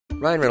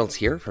Ryan Reynolds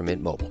here from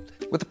Mint Mobile.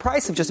 With the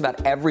price of just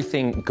about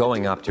everything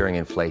going up during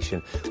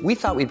inflation, we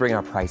thought we'd bring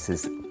our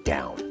prices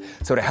down.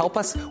 So to help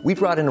us, we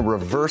brought in a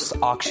reverse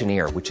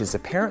auctioneer, which is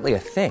apparently a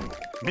thing.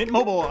 Mint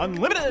Mobile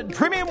Unlimited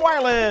Premium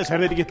Wireless. How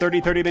to get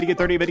 30, 30, bit to get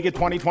 30, bit to get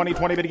 20, 20,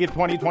 20, bit to get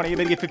 20, 20,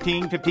 bit to get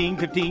 15, 15,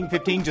 15,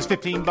 15, just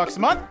 $15 a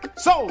month?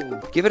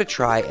 Sold! Give it a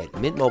try at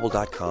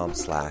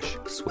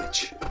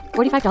mintmobile.com/switch.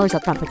 $45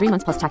 up front for 3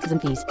 months plus taxes and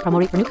fees. Promo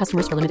rate for new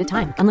customers for limited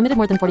time. Unlimited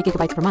more than 40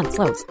 gigabytes per month.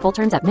 Slows full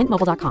terms at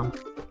mintmobile.com.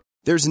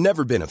 There's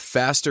never been a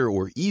faster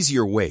or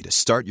easier way to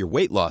start your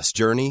weight loss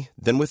journey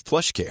than with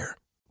PlushCare.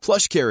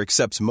 PlushCare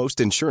accepts most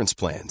insurance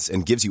plans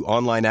and gives you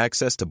online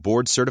access to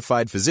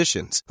board-certified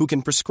physicians who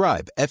can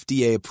prescribe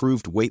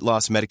FDA-approved weight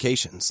loss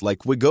medications like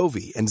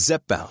Wegovy and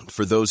Zepbound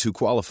for those who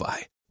qualify.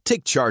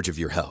 Take charge of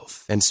your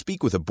health and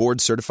speak with a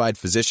board-certified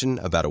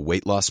physician about a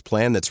weight loss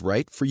plan that's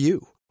right for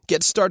you.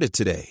 Get started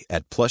today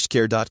at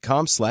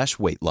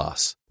plushcare.com/weight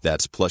loss.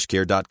 That's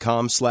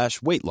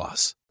plushcare.com/weight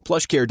loss.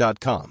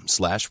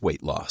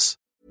 plushcare.com/weight loss.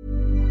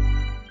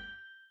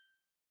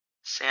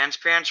 Sans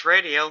Pants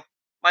Radio.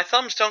 My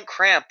thumbs don't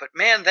cramp, but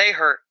man, they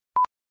hurt.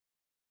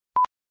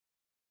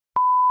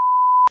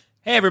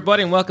 Hey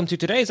everybody, and welcome to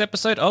today's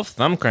episode of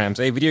Thumb Cramps,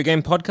 a video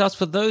game podcast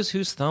for those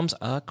whose thumbs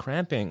are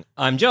cramping.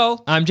 I'm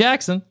Joel. I'm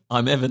Jackson.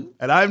 I'm Evan.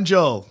 And I'm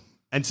Joel.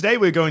 And today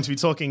we're going to be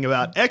talking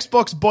about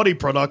Xbox body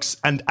products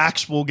and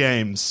actual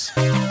games.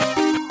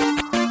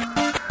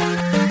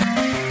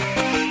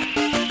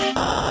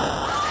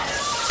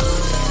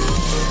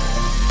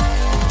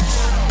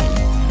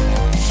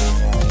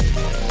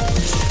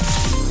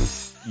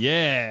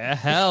 Yeah,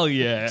 hell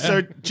yeah.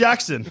 So,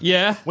 Jackson.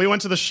 Yeah? We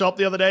went to the shop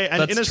the other day,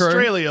 and That's in true.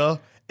 Australia,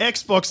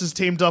 Xbox has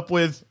teamed up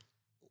with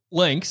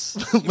Lynx.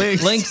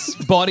 Lynx. Lynx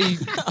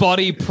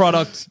body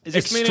product Does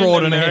this mean in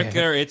extraordinaire.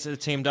 America it's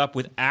teamed up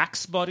with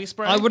Axe body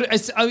spray?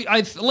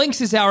 Lynx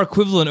is our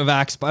equivalent of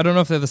Axe, but I don't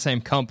know if they're the same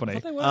company.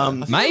 Maybe.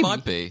 It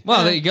might be.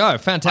 Well, there you go.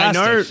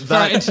 Fantastic. I know For our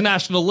that-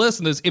 international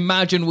listeners,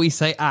 imagine we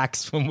say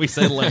Axe when we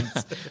say Lynx.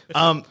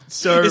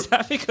 So, Is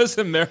that because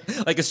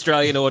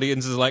Australian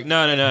audience is like,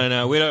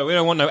 no, we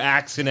don't want no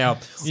axe in our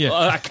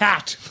Yeah. a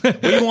cat.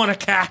 We want a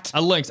cat.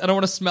 A Lynx. I don't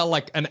want to smell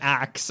like an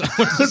axe. I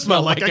want to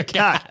smell like a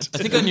cat. I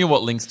think I knew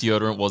what Lynx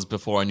deodorant was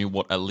before I knew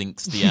what a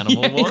lynx the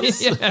animal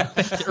was. Yeah,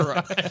 you're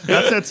right.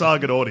 that's their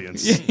target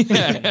audience.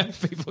 Yeah,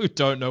 people who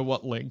don't know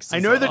what Lynx I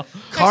know that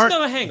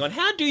No, hang on.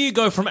 How do you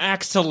go from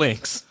axe to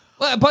lynx?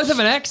 Well, both have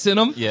an X in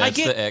them. Yeah, it's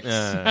get- the X.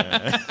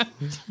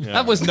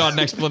 That was not an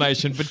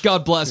explanation, but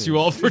God bless you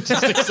all for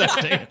just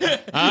accepting.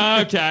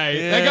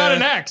 Okay, they got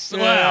an X. Wow.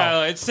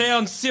 Well, it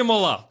sounds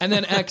similar. And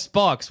then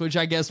Xbox, which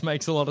I guess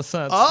makes a lot of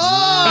sense.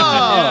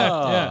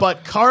 Ah!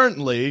 But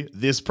currently,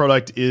 this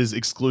product is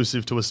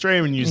exclusive to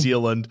Australia and New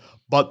Zealand,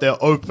 but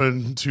they're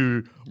open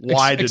to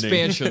widening.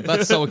 Expansion.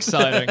 That's so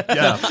exciting.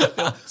 Yeah.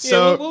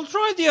 So we'll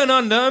try the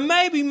under.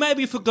 Maybe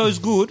if it goes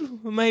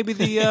good, maybe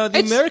the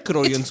American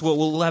audience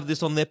will have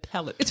this on their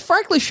palate. It's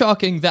frankly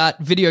shocking that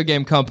video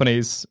game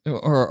companies,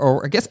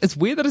 or I guess it's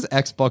weird that it's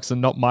Xbox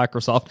and not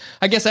Microsoft.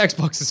 I guess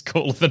Xbox is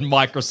cooler than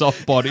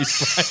Microsoft body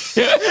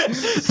spray.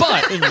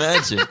 But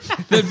Imagine.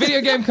 the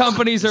video game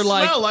companies are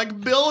Smell like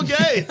Bill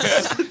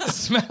Gates.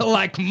 smell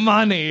like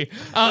money.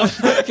 I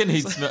reckon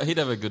he'd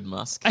have a good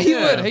musk. He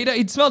would.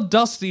 He'd smell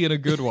dusty in a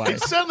good way.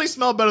 It certainly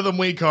smell better than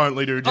we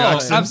currently do, Oh,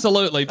 Jackson.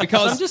 absolutely.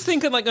 Because I'm just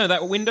thinking,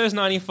 that Windows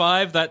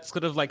 95, that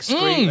sort of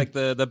screen,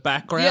 the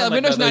background, Yeah,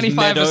 Windows those 95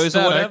 meadows or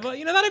aesthetic.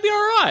 whatever. That'd be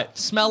all right.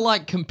 smell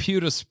like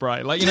computer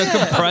spray,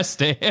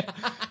 compressed air.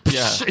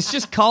 Yeah. It's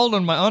just cold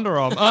on my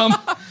underarm.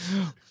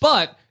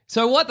 But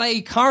so what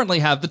they currently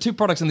have, the two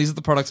products, and these are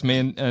the products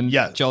me and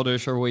Joel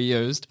Dusher we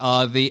used,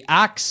 are the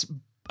Axe.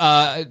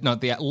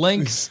 The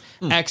Lynx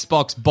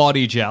Xbox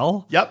Body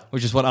Gel. Yep.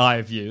 Which is what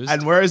I've used.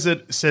 And where is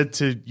it said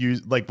to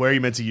use, where are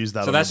you meant to use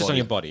that So that's just on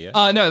your body,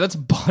 yeah? No, that's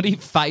body,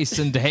 face,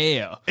 and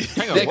hair.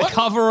 They're what?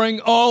 covering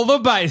all the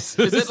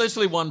bases. Is it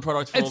literally one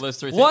product for all those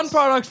three things? One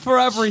product for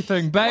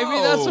everything, baby.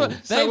 Whoa. That's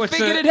what they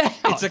figured it out.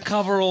 It's a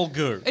cover-all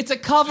goo. It's a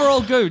cover-all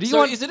goo. Do you So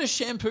want? is it a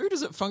shampoo?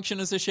 Does it function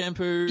as a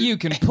shampoo? You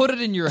can put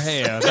it in your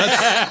hair.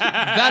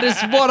 That is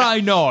what I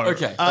know.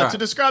 Okay. all right. To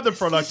describe the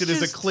product, it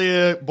is a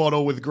clear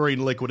bottle with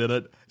green liquid in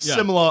it, Yeah.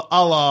 similar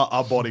a la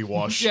a body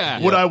wash. Yeah.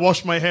 Would I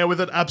wash my hair with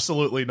it?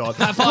 Absolutely not.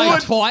 Have I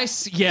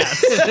twice?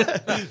 Yes.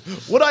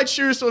 Would I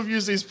choose to have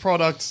used these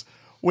products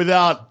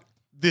without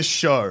this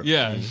show?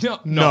 Yeah.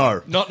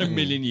 No. Not in a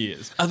million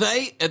years. Are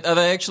they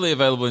actually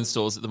available in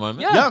stores at the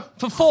moment? Yeah.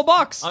 For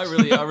 $4. I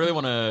really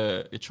want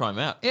to try them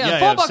out. Yeah,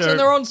 Yeah, $4 so- and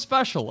they're on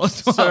special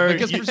as well, so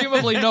because you-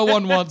 presumably no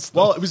one wants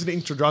them. Well, it was an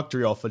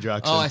introductory offer,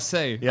 Jackson. Oh, I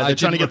see. Yeah, I they're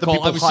trying to didn't get the recall.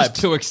 people I was hyped.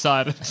 just too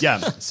excited. Yeah.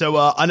 So,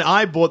 and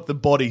I bought the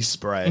body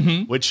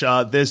spray, which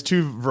there's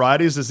two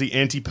varieties. There's the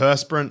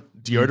antiperspirant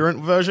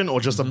deodorant version or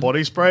just a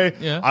body spray.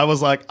 Yeah. I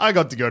was like, I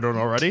got deodorant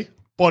already.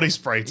 Body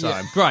spray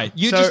time. Great.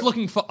 You're So- just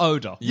looking for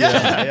odor.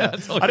 Yeah.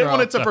 That's all I didn't you're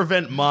want it to after.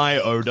 prevent my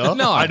odor.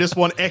 No. I just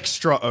want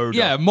extra odor.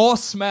 Yeah, more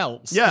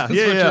smells. Yeah, That's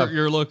yeah, what yeah.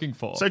 You're looking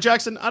for. So,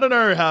 Jackson, I don't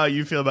know how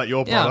you feel about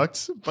your Yeah.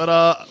 product,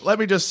 but let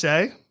me just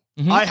say,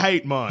 I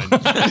hate mine.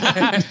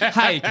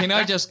 Hey, can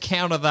I just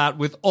counter that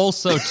with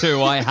also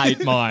too, I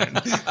hate mine.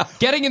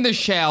 Getting in the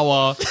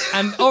shower,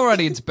 and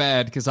already it's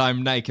bad because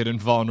I'm naked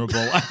and vulnerable,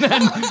 and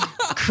then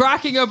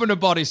cracking open a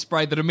body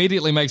spray that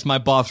immediately makes my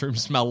bathroom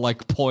smell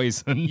like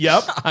poison.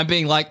 Yep. I'm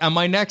being like, and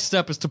my next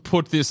step is to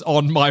put this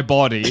on my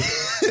body.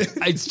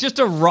 It's just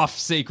a rough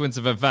sequence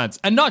of events.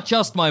 And not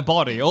just my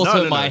body,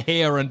 also No. my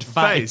hair and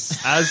face.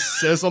 As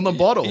says on the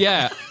bottle.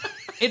 Yeah.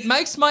 It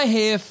makes my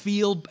hair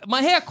feel...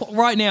 My hair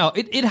right now,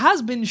 it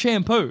has been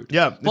shampooed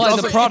Yeah, it by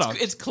does. the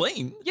product. It's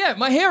clean. Yeah,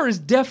 my hair is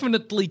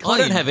definitely clean. I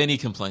don't have any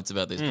complaints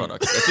about these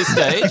products at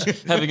this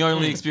stage, having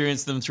only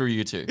experienced them through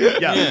you two.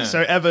 Yeah.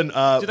 So Evan,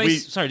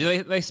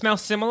 Do they smell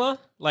similar?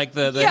 Like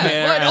the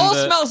hair well, it and all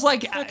the... smells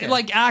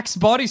like Axe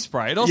body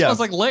spray. It all Yeah. smells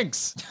like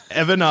Lynx.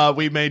 Evan,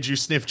 we made you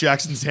sniff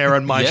Jackson's hair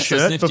on my Yes, I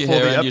shirt sniffed your before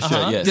hair the and your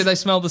episode. shirt, yes. Did they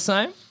smell the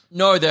same?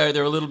 No,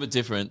 they're a little bit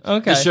different.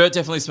 Okay. The shirt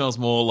definitely smells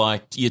more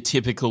like your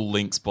typical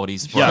Lynx body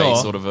spray Yeah.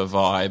 sort of a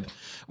vibe.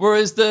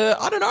 Whereas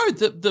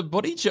the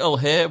body gel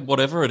hair,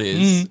 whatever it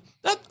is,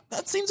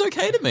 that seems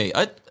okay to me.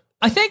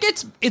 I think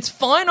it's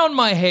fine on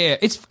my hair.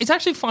 It's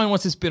actually fine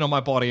once it's been on my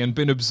body and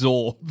been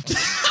absorbed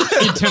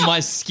into my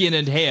skin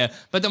and hair.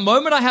 But the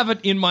moment I have it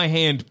in my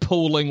hand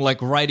pooling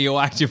like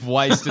radioactive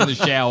waste in the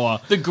shower,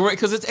 The green,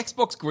 because it's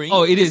Xbox green.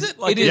 Oh, it is. It?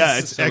 Like, It is. Yeah,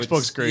 it's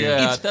Xbox green.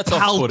 Yeah, it's that's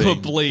off-putting.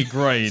 palpably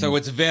green. So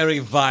it's very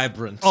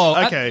vibrant.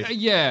 oh, Okay.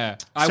 yeah.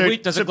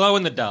 Does it glow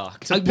in the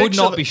dark? I would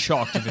picture not the- be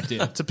shocked if it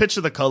did. To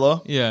picture the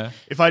color, Yeah.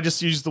 if I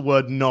just use the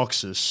word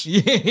noxious. Oh,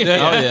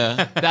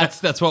 yeah.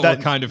 That's what That-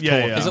 we're kind of yeah,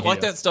 talking. yeah. Is it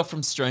like here. that stuff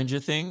from Stranger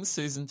Things,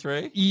 season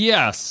 3?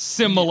 Yes,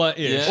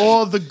 similar-ish. Yeah.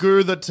 Or the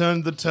goo that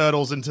turned the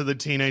turtles into the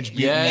Teenage Mutant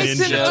Yeah, It's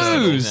an Ninja.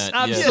 ooze, that.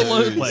 Yeah,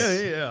 absolutely.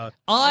 ooze. Yeah.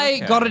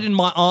 I got it in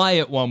my eye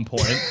at one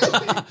point.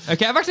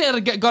 Okay, I've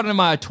actually got it in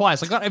my eye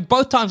twice.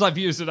 Both times I've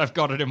used it, I've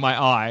got it in my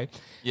eye.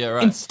 Yeah,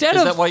 right. Instead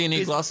is of- that why you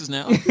need glasses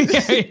now?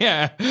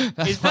 yeah,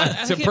 that's fine, to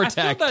I feel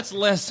protect. that's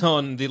less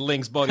on the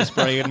Lynx body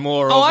spray and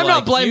more Oh, of I'm not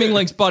like blaming you.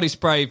 Lynx body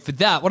spray for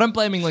that. What I'm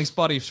blaming Lynx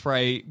body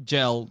spray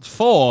gel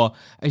for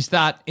is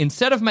that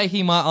instead of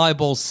making my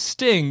eyeballs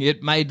sting,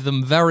 it made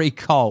them very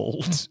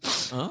cold.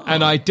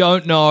 And I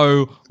don't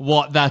know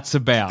what that's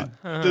about.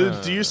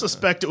 Do you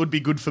suspect it would be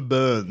good for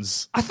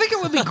burns? I think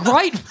it would be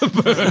great for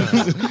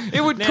burns.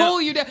 It would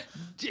cool you down.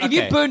 If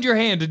you Okay. burned your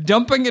hand,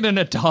 dumping it in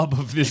a tub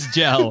of this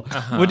gel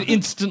would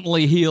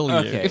instantly heal you,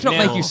 Okay, if not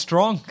now- make you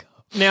stronger.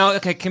 Now,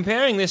 okay,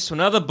 comparing this to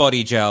another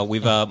body gel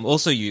we've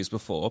also used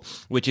before,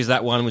 which is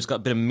that one which got a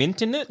bit of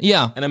mint in it.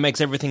 Yeah. And it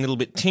makes everything a little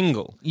bit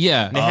tingle.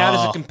 Yeah. Now, how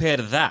does it compare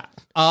to that?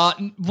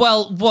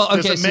 Well,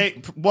 Does okay. it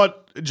make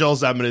what Joel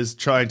Zaman is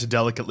trying to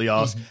delicately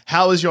ask?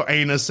 How is your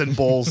anus and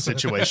balls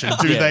situation?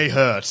 Do they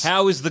hurt?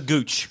 How is the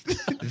gooch?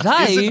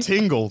 they Is it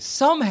tingle?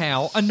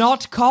 somehow are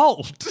not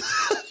cold.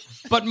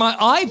 But my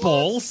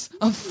eyeballs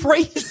are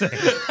freezing.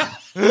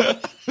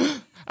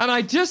 And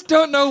I just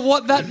don't know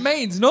what that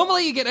means.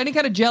 Normally, you get any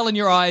kind of gel in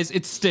your eyes,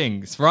 it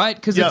stings, right?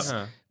 Because Yeah. it's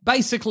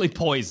basically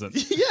poison.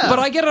 Yeah. But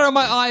I get it on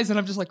my eyes, and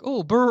I'm just like,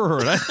 oh,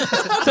 brr.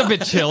 That's a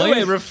bit chilly.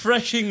 Wait,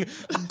 refreshing,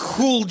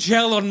 cool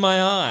gel on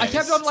my eyes. I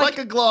kept on It's like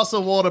a glass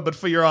of water, but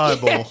for your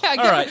eyeball. I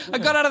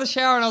got out of the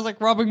shower and I was like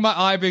rubbing my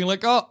eye, being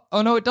like, oh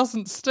no, it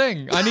doesn't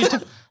sting.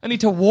 I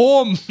need to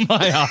warm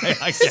my eye,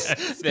 I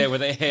guess. there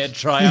with a hair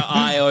dryer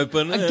eye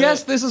open. I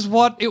guess this is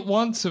what it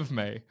wants of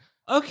me.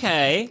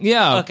 Okay.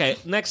 Yeah. Okay.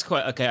 Next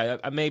question. Okay.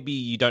 Maybe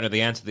you don't know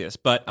the answer to this,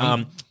 but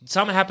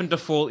some happened to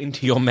fall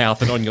into your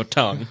mouth and on your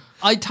tongue.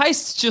 I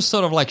taste just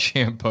sort of like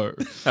shampoo.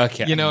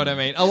 Okay. You know what I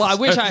mean? Oh, I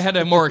wish I had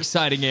a more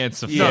exciting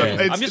answer for Yeah.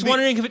 it. I'm just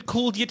wondering if it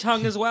cooled your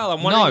tongue as well.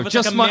 I'm wondering No, if it's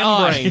just like a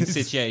my membrane eyes.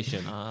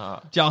 situation.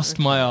 Just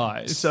my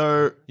eyes.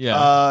 So,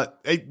 Yeah.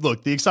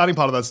 look, the exciting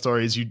part of that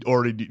story is you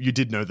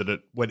did know that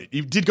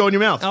it did go in your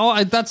mouth.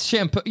 Oh, that's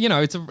shampoo. You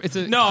know, it's a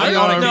No,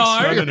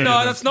 periodic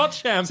no, that's not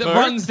shampoo. So it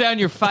runs down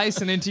your face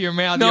and into your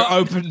mouth, No. your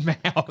open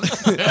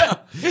mouth.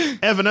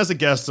 Evan, as a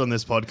guest on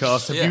this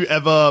podcast,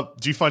 Yeah.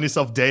 do you find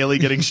yourself daily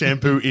getting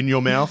shampoo in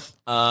your mouth?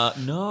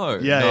 No.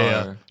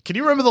 Yeah. Can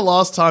you remember the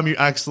last time you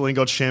accidentally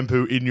got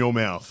shampoo in your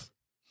mouth?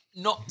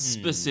 Not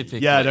specifically.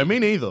 Yeah, no, me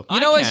neither. You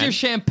know, as can. you're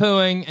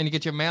shampooing and you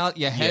get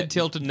your head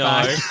tilted No.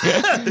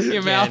 back,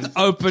 your mouth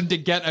open to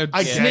get a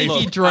sneaky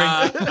Look, drink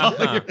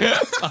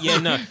Yeah,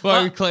 no.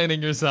 while you're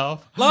cleaning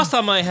yourself. Last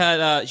time I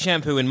had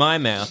shampoo in my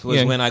mouth was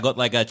Yeah. when I got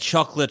like a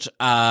chocolate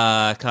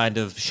kind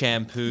of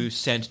shampoo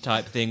scent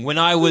type thing when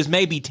I was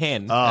maybe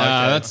 10.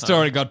 That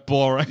story got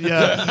boring.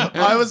 Yeah,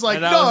 I was like,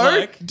 And I no, was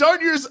like-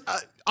 don't use.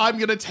 I'm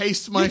gonna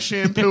taste my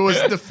shampoo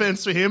as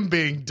defense for him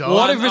being dumb.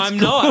 What if it's I'm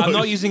good?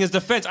 not using as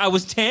defense. I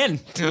was 10.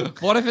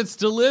 What if it's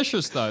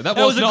delicious though? That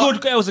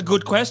was a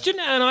good question,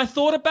 and I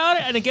thought about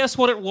it, and guess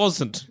what? It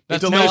wasn't.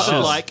 That's It delicious.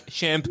 smelled like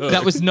shampoo.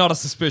 That was not a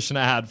suspicion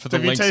I had for the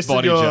Have you Lynx tasted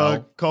body your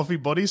gel. coffee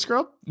body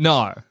scrub?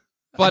 No,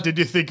 But did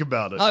you think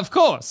about it? of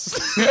course.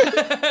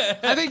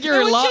 I think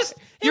you're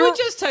It would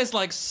just taste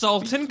like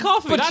salt and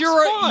coffee. But That's you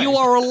fine.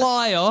 are a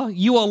liar.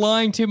 You are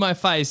lying to my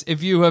face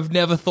if you have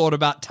never thought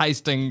about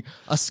tasting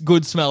a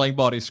good smelling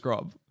body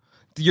scrub.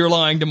 You're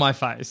lying to my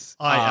face.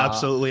 I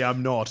absolutely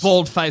am not.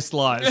 Bald-faced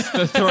lies.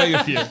 The three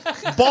of you.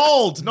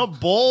 Bald, not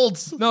bald.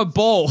 No,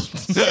 bald.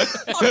 I've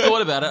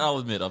thought about it. I'll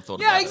admit I've thought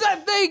about Yeah, it.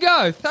 exactly. There you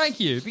go. Thank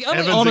you. The only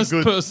Evan's a honest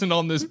good- person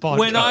on this podcast.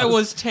 When I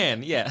was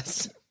 10,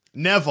 yes.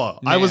 Never.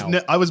 Now.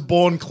 I was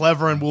born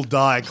clever and will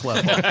die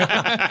clever.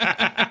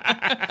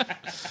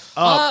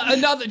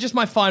 another, just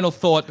my final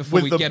thought before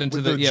With we the- get into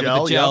with the the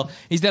gel, gel, yeah.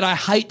 is that I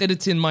hate that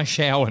it's in my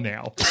shower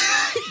now.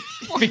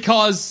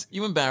 Because,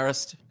 You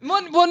embarrassed?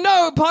 well,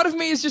 no, part of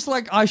me is just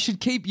like, I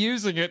should keep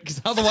using it because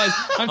otherwise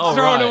I'm Oh,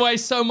 throwing right. away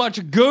so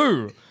much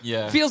goo.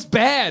 Yeah. Feels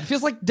bad.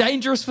 Feels like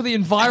dangerous for the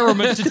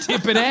environment to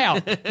tip it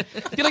out. I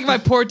feel like if I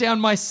pour it down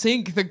my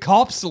sink, the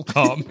cops will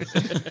come.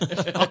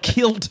 I'll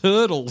kill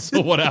turtles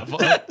or whatever.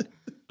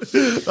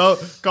 Oh,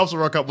 cops will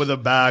rock up with a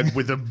bag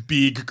with a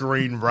big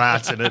green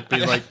rat in it,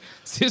 be like,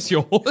 Is this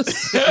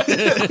yours?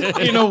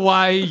 In a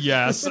way,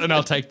 yes. And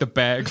I'll take the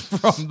bag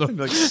from them.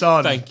 like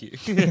son. Thank you.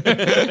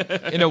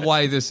 In a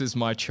way, this is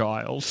my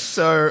child.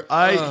 So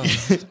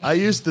I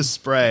used the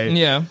spray.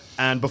 Yeah.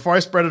 And before I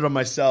spread it on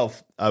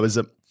myself, I was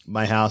at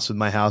my house with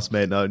my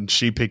housemate, and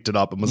she picked it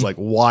up and was like,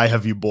 "Why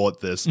have you bought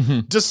this?"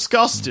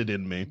 Disgusted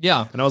in me.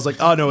 Yeah. And I was like,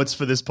 "Oh no, it's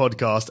for this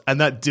podcast," and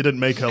that didn't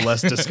make her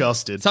less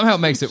disgusted. Somehow it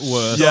makes it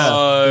worse.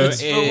 Yeah.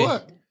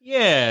 So,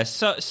 yeah,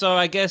 so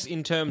I guess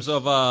in terms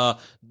of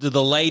do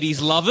the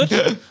ladies love it?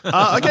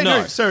 Okay,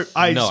 no. So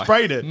I No.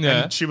 sprayed it,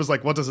 Yeah. and she was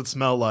like, "What does it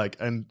smell like?"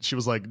 And she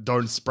was like,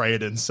 "Don't spray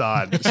it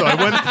inside." So I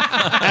went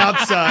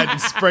outside and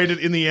sprayed it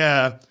in the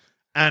air,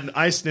 and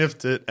I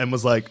sniffed it and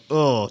was like,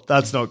 "Oh,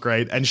 that's not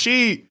great." And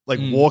she like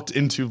walked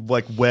into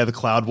like where the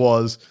cloud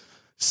was,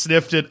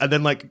 sniffed it, and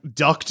then like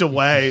ducked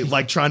away,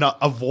 like trying to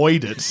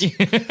avoid it.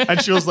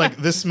 And she was like,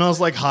 "This smells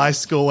like high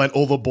school and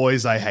all the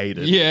boys I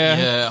hated." Yeah.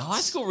 Yeah,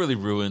 high school really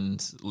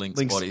ruined Link's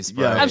body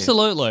spray. yeah.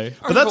 Absolutely.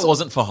 But if it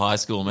wasn't for high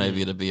school,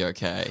 maybe it'd be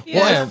okay.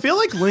 Well, Yeah. I feel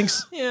like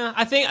Link's. Yeah,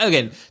 I think,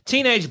 again,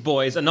 teenage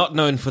boys are not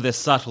known for their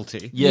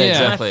subtlety. Yeah, Yeah.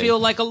 exactly. I feel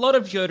like a lot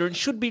of deodorant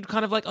should be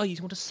kind of like, oh, you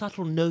want a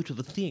subtle note of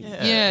a thing.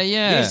 Yeah,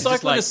 It's like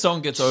Just when like- a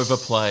song gets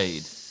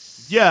overplayed.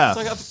 Yeah. It's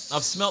like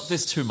I've smelt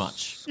this too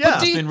much. Yeah.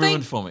 It's do you been think-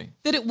 ruined for me.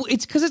 That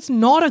it's because it's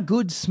not a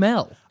good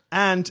smell.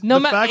 And No the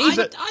ma- fact I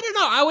that don't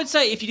know. I would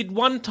say if you did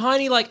one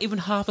tiny, like even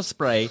half a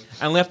spray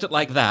and left it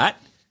like that,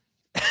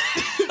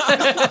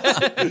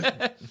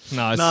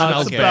 No, it no,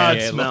 smells it's a bad. bad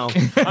yeah, smell.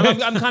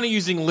 I'm kind of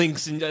using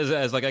Lynx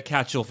as like a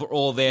catch-all for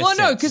all their Well,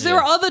 no, scents. because there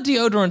are other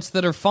deodorants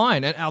that are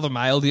fine, and other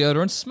male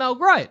deodorants smell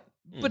great.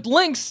 But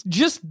Lynx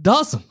just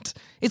doesn't.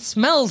 It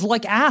smells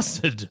like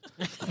acid.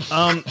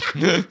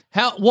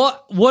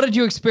 What did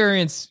you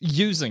experience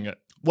using it?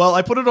 Well,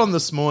 I put it on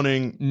this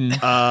morning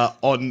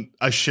on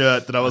a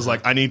shirt that I was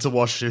like, I need to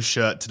wash this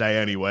shirt today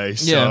anyway.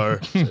 So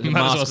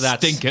mask that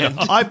stinking.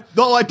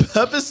 I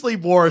purposely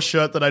wore a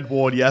shirt that I'd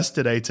worn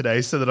yesterday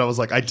today so that I was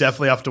like, I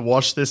definitely have to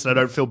wash this and I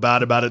don't feel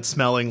bad about it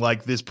smelling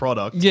like this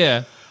product.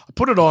 Yeah. I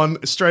put it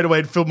on straight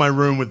away, filled my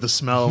room with the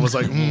smell and was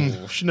like,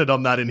 shouldn't have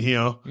done that in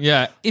here.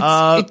 Yeah.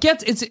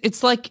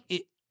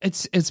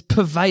 It's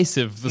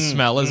pervasive, the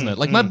smell, isn't it?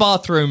 Like my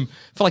bathroom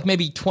for like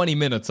maybe 20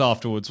 minutes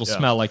afterwards will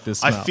smell like this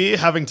smell. I fear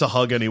having to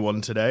hug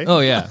anyone today. Oh,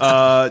 yeah.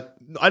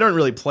 I don't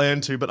really plan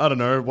to, but I don't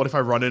know. What if I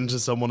run into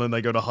someone and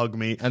they go to hug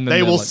me? And then they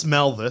they're will like-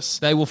 smell this.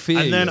 They will fear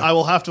And then you. I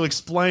will have to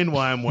explain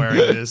why I'm wearing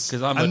this.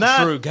 because I'm and a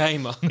that true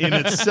gamer. in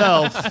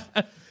itself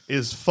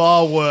is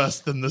far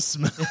worse than the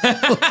smell.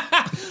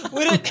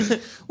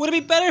 Would it be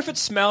better if it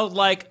smelled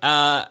like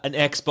an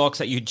Xbox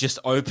that you just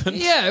opened?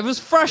 Yeah, it was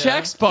fresh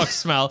Xbox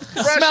smell.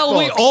 Smell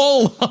we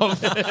all love.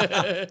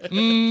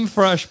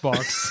 Fresh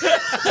box.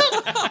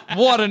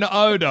 What an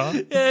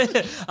odor.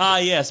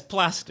 Yes,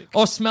 plastic.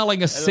 Or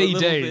smelling a A CD.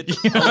 little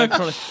bit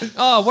electronic.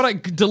 Oh, what a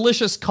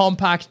delicious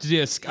compact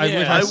disc. I Yeah.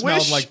 wish I I smelled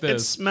wish like it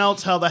this.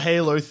 smelt how the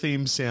Halo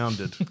theme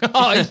sounded.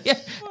 Oh, yeah.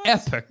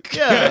 Epic.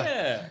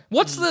 Yeah.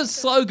 What's the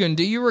slogan?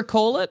 Do you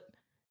recall it?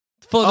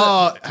 For the,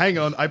 Oh, hang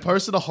on. I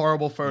posted a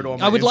horrible photo on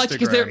my I would like to,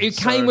 because Instagram, it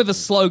came so- with a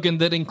slogan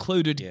that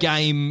incuded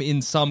game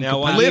in some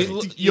Now, capacity.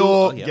 Lift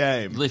your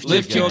game.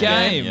 Lift your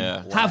game.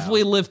 Yeah. Have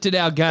we lifted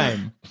our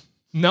game?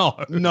 No.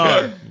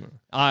 No.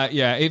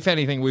 Yeah, if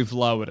anything, we've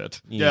lowered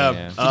it. Yeah.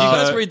 Did you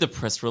guys read the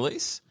press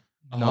release?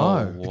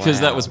 No. Because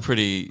that was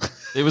pretty.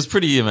 It was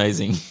pretty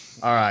amazing.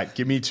 All right.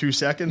 Give me 2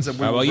 seconds and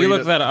we will Well, you read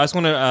look it. that. I just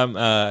want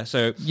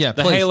to. Yeah,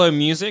 the please. Halo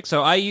music.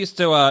 So I used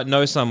to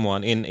know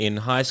someone in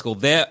high school.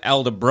 Their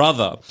elder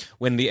brother,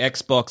 when the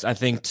Xbox, I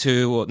think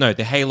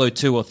the Halo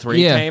 2 or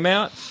 3 Yeah. came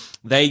out,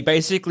 they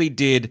basically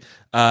did.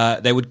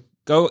 They would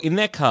go in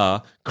their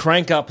car,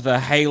 crank up the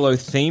Halo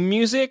theme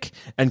music,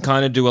 and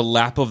kind of do a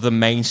lap of the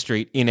main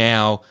street in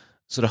our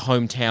sort of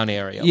hometown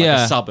area, like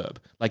Yeah. a suburb,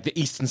 like the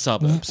eastern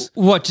suburbs.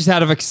 What, just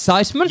out of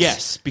excitement?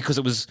 Yes, because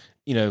it was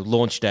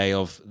launch day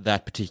of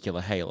that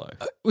particular Halo.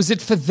 Was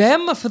it for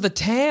them or for the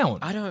town?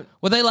 I don't.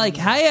 Were they like,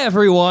 hey,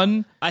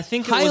 everyone, I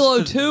think it Halo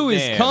was for 2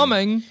 is them.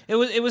 coming? It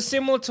was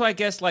similar to, I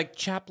guess, like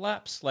Chap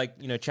Laps, like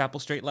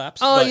Chapel Street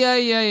Laps. Oh, but-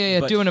 yeah.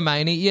 but- Doing a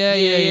mania.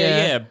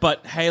 Yeah.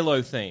 But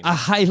Halo theme. A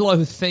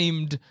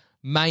Halo-themed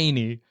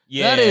Maney.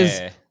 Yeah. That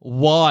is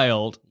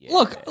wild.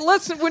 Look,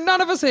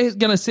 none of us are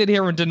going to sit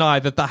here and deny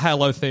that the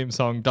Halo theme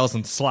song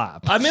doesn't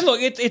slap. I mean,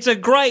 look, it's a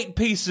great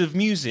piece of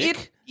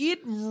music. It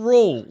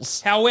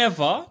rules.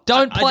 However,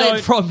 Don't play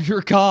it from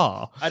your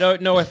car. I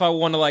don't know if I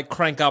want to like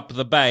crank up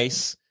the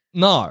bass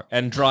No.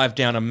 and drive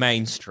down a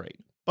main street.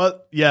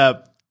 But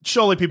yeah,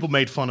 surely people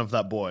made fun of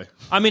that boy.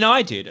 I mean,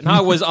 I did, and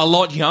I was a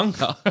lot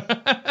younger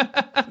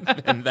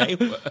than they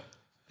were.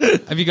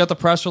 Have you got the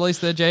press release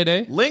there,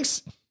 JD?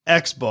 Link's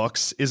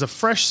Xbox is a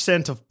fresh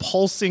scent of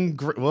pulsing...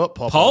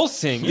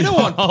 Pulsing? You don't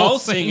want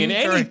pulsing in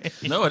any...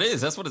 No, it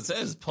is. That's what it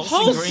says. Pulsing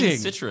green Pulsing.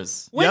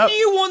 citrus. When Yep. do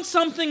you want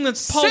something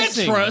that's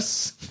pulsing?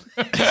 Citrus.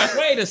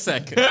 Wait a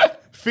second.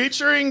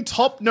 Featuring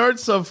top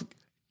notes of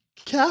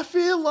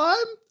kaffir lime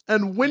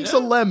and winter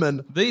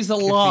lemon. These are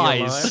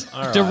lies.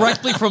 All right.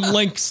 Directly from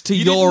Links to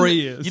your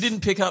ears. You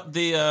didn't pick up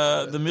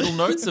the middle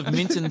notes of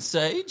mint and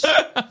sage?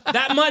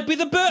 That might be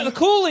the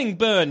cooling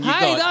burn you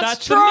Hey, got.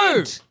 that's the true.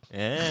 mint.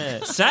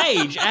 Yeah.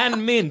 Sage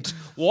and mint.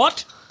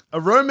 What?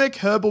 Aromatic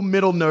herbal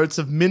middle notes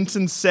of mint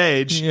and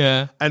sage.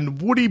 Yeah. And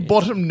woody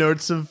bottom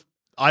notes of...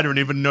 I don't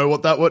even know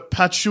what that word...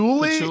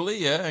 Patchouli? Patchouli,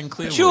 yeah, and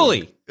clearwood.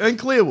 Patchouli. And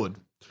clearwood.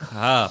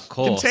 Ah, of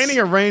course. Containing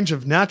a range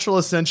of natural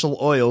essential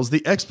oils, the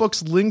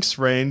Xbox Lynx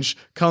range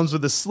comes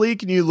with a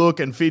sleek new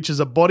look and features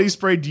a body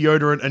spray,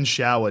 deodorant, and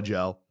shower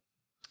gel.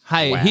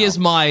 Hey, here's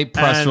my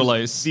press And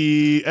release.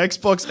 The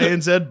Xbox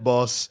ANZ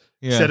boss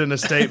said in a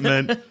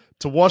statement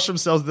to wash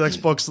themselves with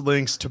Xbox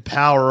Lynx to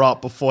power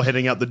up before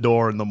heading out the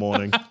door in the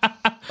morning.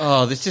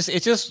 Oh,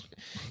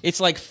 it's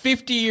like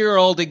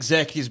 50-year-old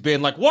executives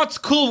being like, what's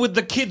cool with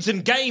the kids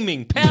and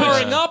gaming?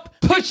 Powering up?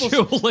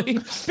 Patchouli.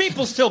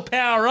 People still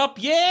power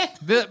up, yeah?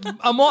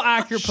 A more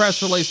accurate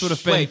press release would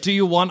have been, Wait. do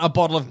you want a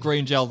bottle of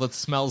green gel that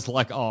smells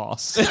like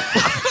arse?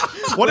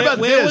 What about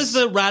Where this? was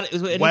the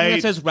anything Wait.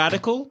 that says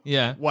radical?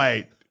 Yeah.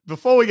 Wait,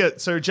 before we get...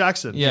 So,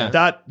 Jackson,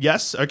 Yeah.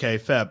 yes? Okay,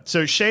 fair.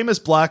 So,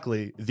 Seamus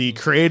Blackley, the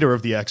creator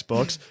of the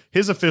Xbox,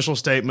 his official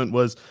statement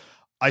was,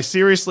 I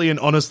seriously and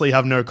honestly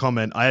have no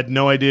comment. I had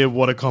no idea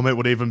what a comment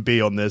would even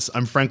be on this.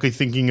 I'm frankly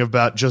thinking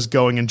about just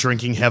going and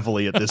drinking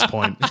heavily at this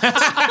point.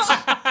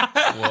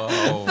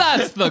 Whoa.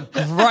 That's the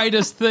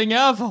greatest thing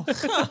ever.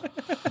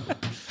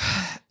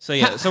 So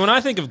when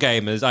I think of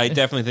gamers, I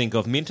definitely think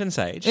of mint and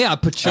sage. Yeah,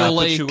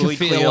 patchouli, Patchouli,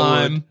 kaffir Clearwood,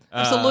 lime.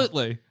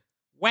 Absolutely.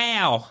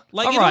 Wow.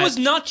 Like, All if right. it was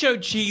nacho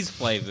cheese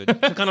flavored, to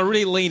kind of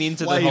really lean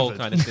into the whole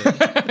kind of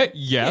thing.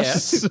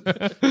 Yes.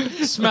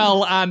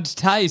 Smell and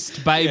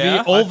taste, baby.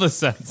 Yeah. All the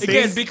senses.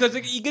 Again, because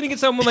you're going to get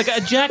someone like a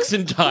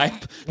Jackson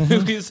type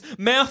who is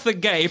mouth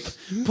agape,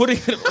 putting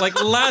it,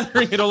 like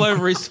lathering it all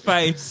over his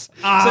face.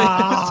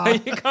 So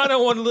you kind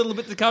of want a little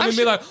bit to come and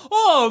be like,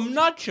 oh,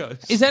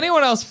 nachos. Is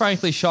anyone else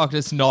frankly shocked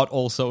it's not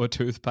also a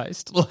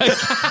toothpaste? Like,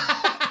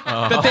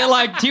 that they're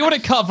like, do you want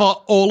to cover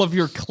all of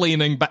your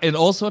cleaning and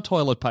also a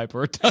toilet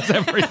paper? It does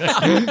everything.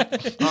 I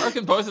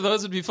reckon both of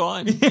those would be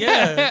fine.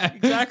 Yeah,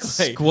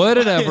 exactly. Squirt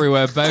it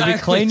everywhere, baby.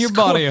 Clean your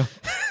body.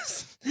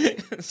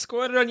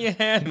 Squirt it on your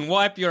hand and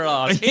wipe your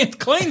ass. It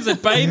cleans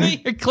it, baby.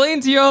 It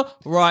cleans you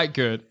right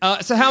good.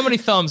 So how many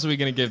thumbs are we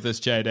going to give this,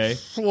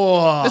 JD?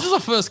 Whoa. This is a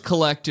first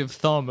collective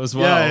thumb as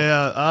well.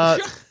 Yeah.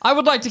 I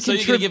would like to So you're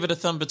going to contribute. give it a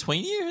thumb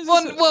between you? Is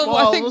Well, this- well,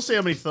 I think we'll see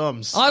how many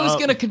thumbs. I was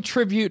going to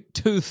contribute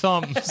 2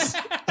 thumbs.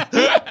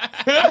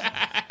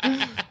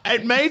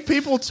 It made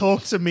people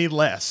talk to me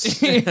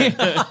less,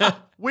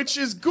 which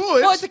is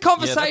good. Well, it's a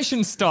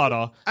conversation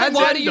starter. And And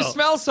why do you endo.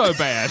 smell so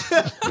bad?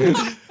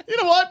 You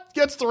know what?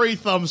 Gets 3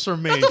 thumbs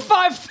from me. That's a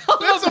 5 thumb.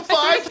 That's a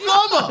 5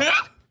 thumber.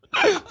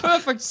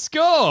 Perfect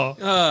score.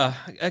 All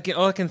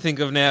I can think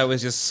of now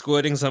is just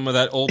squirting some of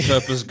that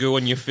all-purpose goo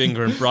on your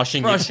finger and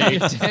brushing your Brushing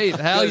your teeth. teeth.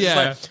 Hell It's yeah.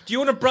 like, do you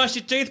want to brush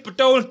your teeth but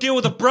don't deal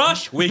with a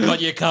brush? We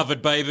got you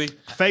covered, baby.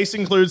 Face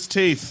includes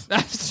teeth.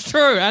 That's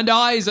true. And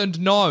eyes and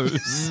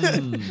nose.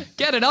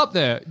 Get it up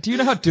there. Do you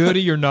know how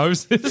dirty your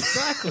nose is?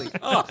 Exactly.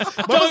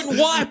 Don't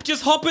wipe.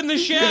 Just hop in the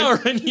shower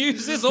and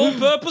use this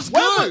all-purpose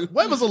goo.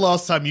 When was the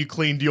last time you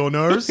cleaned your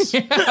nose?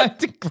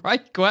 That's a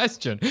great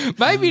question.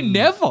 Maybe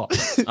never.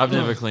 I've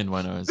never cleaned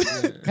my nose.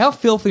 How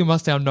filthy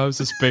must our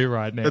noses be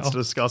right now? It's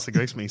disgusting. It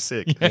makes me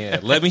sick.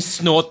 Yeah, let me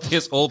snort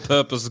this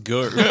all-purpose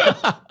goo.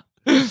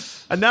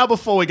 And now,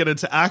 before we get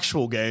into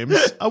actual games,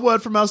 a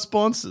word from our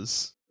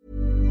sponsors.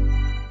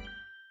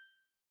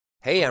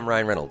 Hey, I'm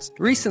Ryan Reynolds.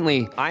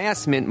 Recently, I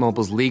asked Mint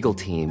Mobile's legal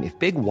team if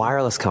big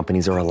wireless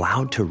companies are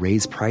allowed to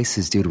raise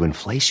prices due to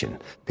inflation.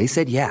 They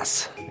said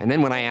yes. And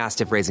then when I asked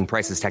if raising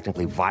prices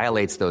technically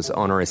violates those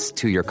onerous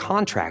 2-year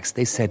contracts,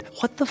 they said,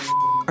 "What the f***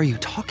 are you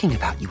talking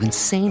about, you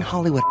insane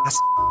Hollywood ass?"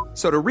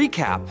 So to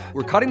recap,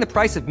 we're cutting the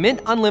price of Mint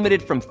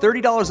Unlimited from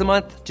 $30 a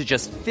month to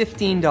just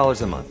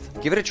 $15 a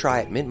month. Give it a try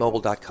at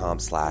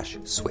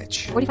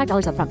mintmobile.com/switch.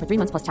 $45 up front for 3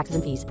 months plus taxes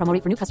and fees. Promo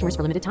rate for new customers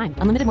for limited time.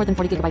 Unlimited more than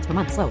 40 gigabytes per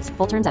month. Slows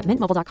full terms at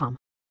mintmobile.com.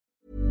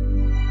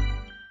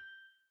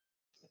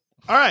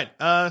 All right,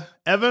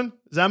 Evan,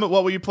 Zamet,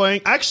 what were you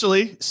playing?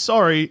 Actually,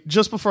 sorry,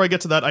 just before I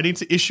get to that, I need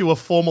to issue a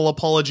formal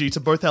apology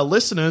to both our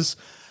listeners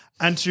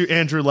and to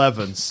Andrew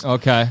Levins.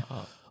 Okay.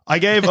 I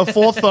gave a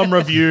 4 thumb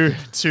review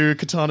to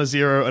Katana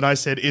Zero, and I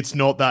said it's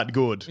not that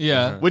good.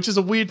 Yeah. Which is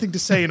a weird thing to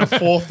say in a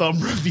 4 thumb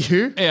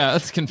review. Yeah,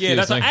 that's confusing.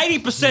 Yeah, that's like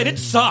 80%. It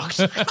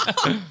sucked.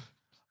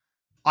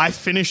 I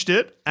finished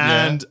it,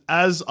 and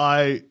as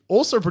I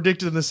also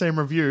predicted in the same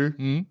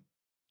review,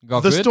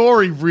 Got the good?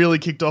 story really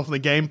kicked off and the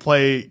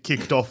gameplay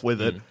kicked off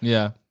with it.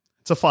 Yeah.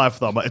 It's a 5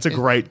 thumber. It's a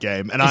great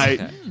game. And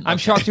I'm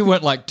shocked you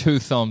weren't like 2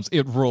 thumbs.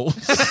 It rules.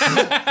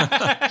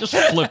 Just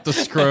flip the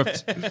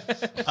script. so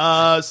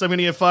I'm going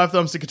to give 5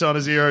 thumbs to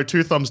Katana Zero,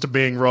 2 thumbs to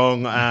Being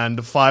Wrong,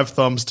 and 5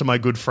 thumbs to my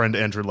good friend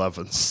Andrew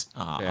Levins.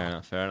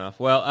 Fair enough.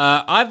 Well,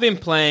 I've been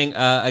playing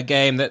a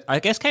game that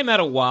I guess came out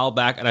a while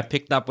back, and I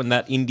picked up when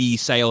that indie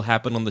sale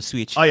happened on the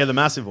Switch. Oh, yeah, the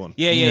massive one.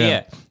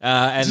 Yeah.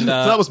 And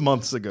that was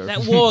months ago.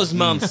 That was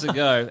months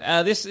ago.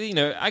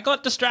 I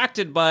got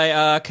distracted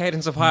by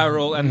Cadence of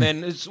Hyrule, and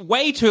then it's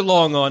way too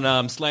long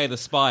on Slay the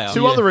Spire.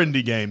 2 other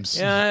indie games.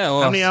 Yeah,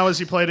 well, How many hours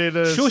you played it?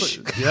 Shush.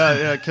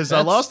 Yeah, because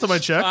last time I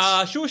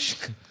checked. Shush.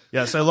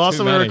 Yeah, so last Too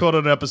time we many.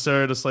 recorded an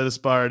episode of Slay the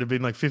Spire, it had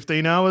been like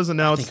 15 hours, and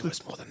now it's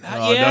More than that,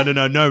 Oh, yeah.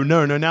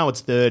 no, now it's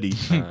 30.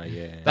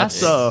 Yeah. That's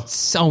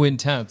so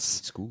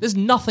intense. There's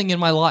nothing in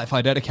my life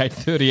I dedicate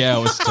 30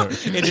 hours to.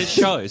 It just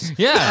shows.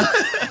 Yeah.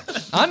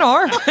 I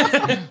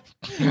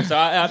know. So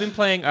I've been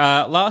playing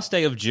Last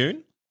Day of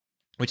June,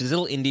 which is a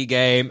little indie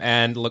game,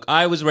 and look,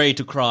 I was ready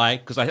to cry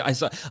because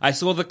I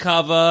saw the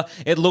cover.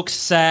 It looks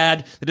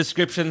sad. The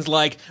description's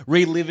like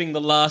reliving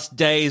the last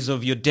days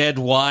of your dead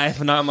wife,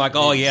 and I'm like,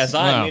 oh yes,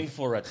 I'm in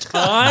for a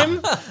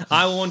time.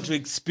 I want to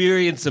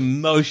experience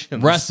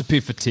emotions. Recipe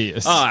for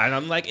tears. Oh, and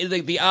I'm like,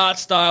 the art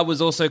style was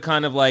also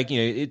kind of like,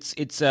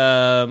 it's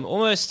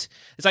almost.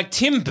 It's like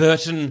Tim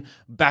Burton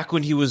back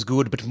when he was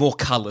good, but more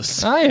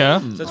colours. Oh, yeah.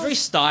 So it's very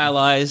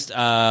stylized.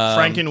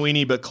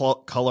 Frankenweenie, but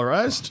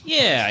colorized?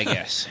 Yeah, I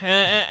guess.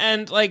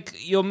 And like,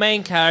 your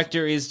main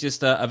character is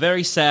just a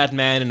very sad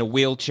man in a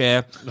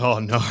wheelchair. Oh,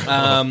 no.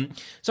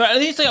 So at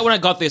least when I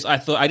got this, I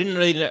thought I didn't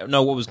really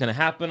know what was going to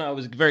happen. I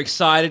was very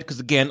excited because,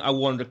 again, I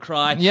wanted to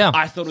cry. Yeah.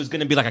 I thought it was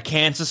going to be like a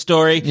cancer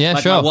story. Yeah,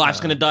 like sure. my wife's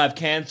going to die of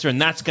cancer,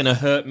 and that's going to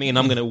hurt me, and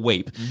I'm going to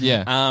weep.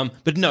 Yeah.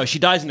 But no, she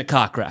dies in a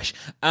car crash.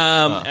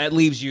 It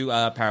leaves you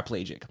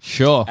paraplegic.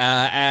 Sure.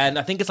 And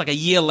I think it's like a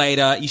year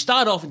later. You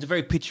start off, it's a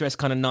very picturesque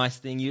kind of nice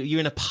thing.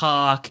 You're in a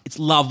park. It's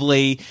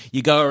lovely.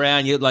 You go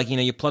around. You're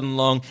plodding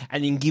along,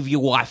 and you can give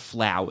your wife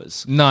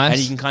flowers. Nice.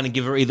 And you can kind of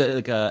give her either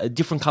like a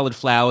different colored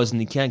flowers,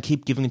 and you can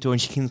keep giving it to her, and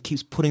she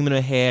keeps putting them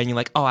in her hair, and you're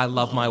like, oh, I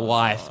love my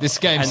wife. This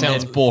game And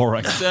sounds then-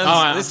 boring.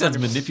 This sounds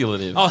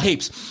manipulative. Oh,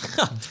 heaps.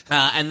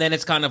 And then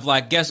it's kind of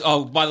like,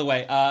 by the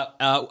way,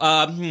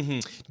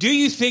 do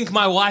you think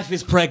my wife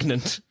is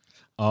pregnant?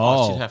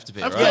 Oh, she'd have to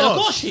be, Of right? course. Of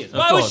course she is.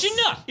 Why would she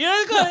not? It's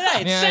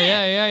Yeah,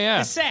 sad.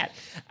 yeah. It's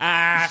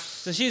sad.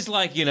 So she's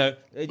like,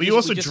 Will you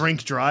also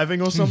drink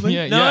driving or something?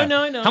 Yeah, No,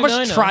 yeah. no. How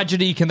much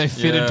tragedy can they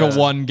fit Yeah. into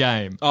one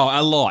game? Oh,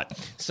 a lot.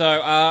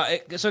 So,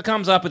 it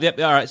comes up with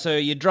all right. So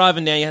you're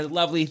driving down. You have a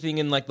lovely thing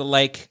in like the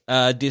Lake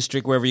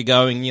District, wherever you're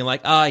going. And you're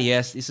like,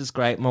 yes, this is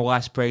great. My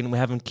wife's pregnant. We're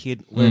having a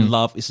kid. We're in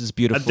love. This is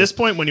beautiful. At this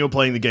point, when you were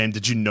playing the game,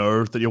 did you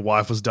know that your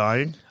wife was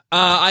dying? No.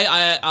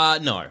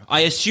 I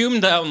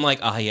assumed that I'm like,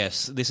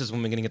 yes, this is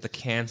when we're going to get the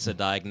cancer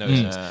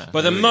diagnosis.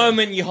 But the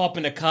moment you hop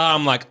in a car,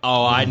 I'm like,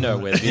 I know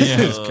where this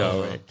is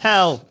going.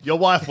 Hell, your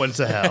wife went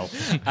to hell.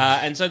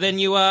 And so then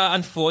you are,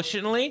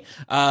 unfortunately,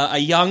 a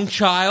young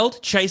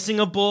child chasing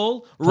a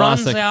ball,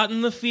 runs Classic. out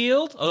in the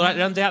field, or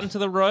runs out into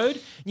the road,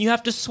 and you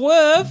have to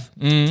swerve,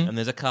 and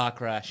there's a car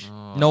crash.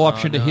 No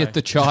option to hit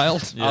the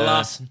child.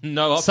 Alas,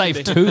 no option.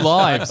 Save 2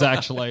 lives,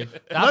 actually.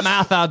 That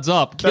math adds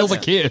up. Kill the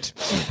kid.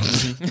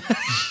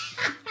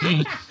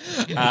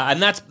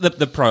 And that's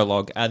the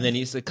prologue. And then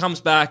it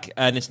comes back,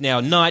 and it's now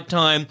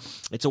nighttime.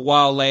 It's a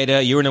while later.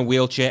 You're in a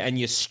wheelchair, and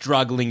you're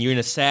struggling. You're in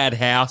a sad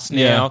house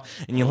now,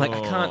 and you're like,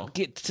 I can't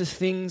get to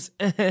things.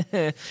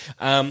 And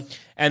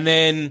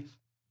then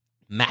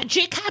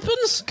magic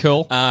happens.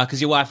 Cool.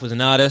 Because your wife was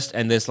an artist,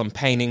 and there's some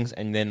paintings,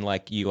 and then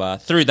like you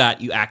through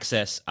that you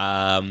access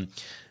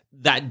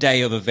that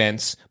day of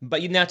events,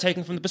 but you're now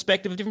taken from the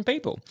perspective of different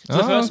people. So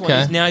the first one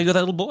okay. is now you're that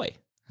little boy.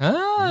 And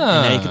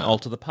Ah. now you can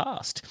alter the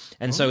past.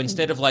 And so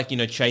instead of like,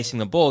 chasing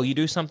the ball, you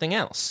do something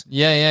else.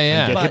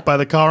 Yeah. Get hit by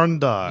the car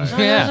and die.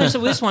 Yeah. So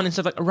this one,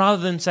 instead of like,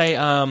 rather than say,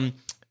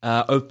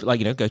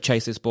 go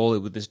chase this ball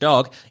with this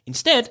dog,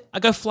 instead I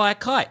go fly a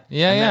kite.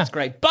 Yeah, and yeah. that's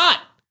great. But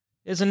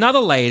there's another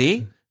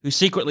lady who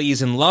secretly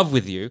is in love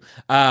with you,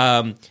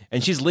 and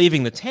she's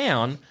leaving the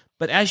town.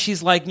 But as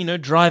she's like,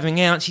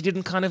 driving out, she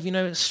didn't kind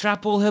of,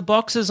 strap all her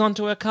boxes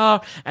onto her car,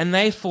 and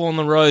they fall on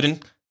the road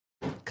and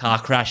car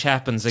crash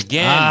happens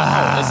again.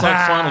 It's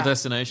like Final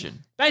Destination.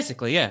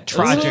 Basically, yeah.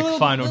 Tragic A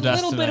Final A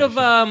little bit of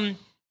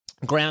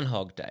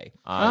Groundhog Day.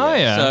 Oh,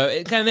 yeah.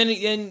 So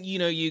then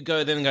you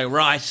go then and go,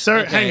 right, So,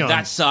 okay, hang on.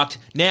 that sucked.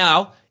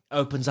 Now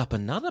opens up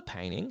another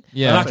painting.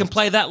 Yeah. And I can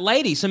play that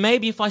lady. So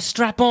maybe if I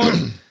strap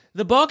on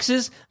the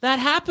boxes, that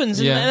happens.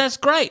 And Yeah. that's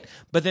great.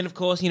 But then, of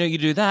course, you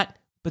do that.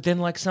 But then,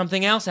 like,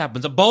 something else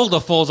happens. A boulder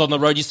falls on the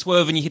road, you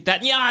swerve and you hit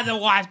that, and the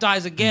wife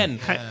dies again.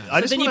 I So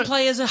just then you wanna-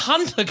 play as a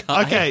hunter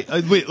guy. Okay,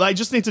 wait, I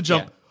just need to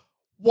jump. Yeah.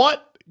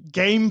 What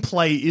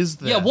gameplay is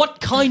there? Yeah, what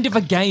kind of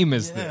a game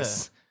is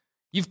this?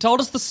 You've told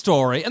us the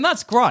story, and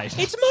that's great.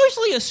 It's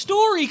mostly a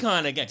story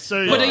kind of game.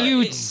 So, But are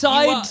you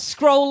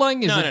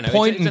side-scrolling? Is No, it no.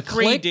 point It's and a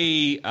click?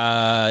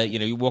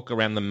 3D. You walk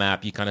around the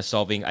map. You're kind of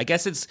solving. I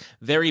guess it's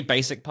very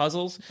basic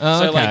puzzles.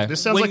 Oh, okay.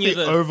 This sounds when like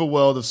the you're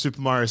overworld of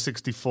Super Mario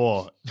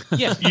 64.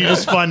 Yeah. You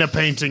just find a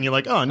painting, you're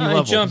like, oh, new You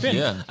level. jump in.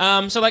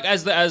 Yeah. So like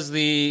as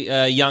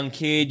the young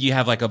kid, you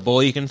have like a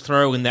ball you can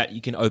throw, and that you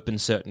can open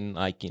certain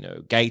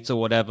gates or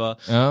whatever.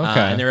 Oh, okay.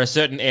 And there are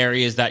certain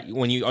areas that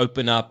when you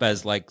open up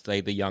as like say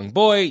the young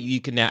boy,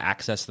 you can now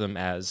access them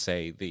as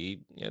say the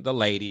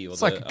lady or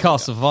It's like a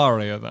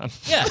Castlevania then.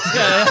 yeah.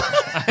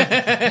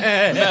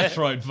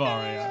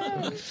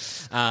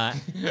 Metroidvania.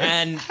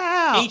 And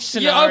each You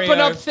scenario open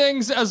up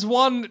things as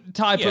one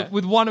type Yeah.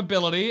 with one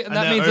ability, and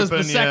that then means as the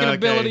open, second yeah,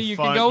 ability okay, you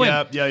fine. can go in.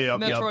 Yeah.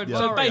 Metroidvania.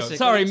 So basically,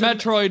 Sorry, it's a-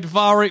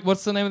 Metroidvania.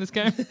 What's the name of this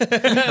game?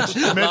 last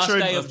Metroid-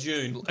 day of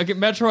June. Okay,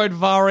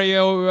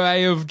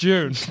 Metroidvania of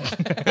June.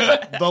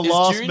 The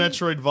last June?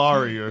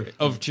 Metroidvania.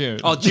 Of June.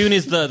 Oh, June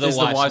is the Is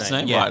the wife's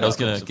name? Yeah, Right, I was of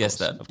gonna course, of guess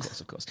course,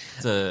 that. Of course.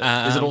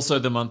 Is it also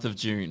the month of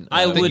June?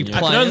 I think would. you I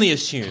play can it. only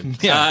assume.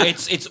 Yeah.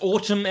 It's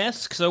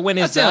autumn-esque. So when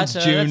is That that? sounds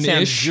That sounds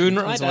June-ish. June,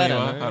 right? Depends I on where don't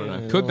you know. are. I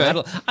don't know. Could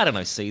be. I don't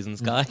know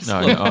seasons, guys.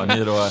 No,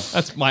 neither do I.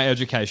 That's my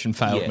education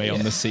failed Yeah, me on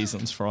yeah. the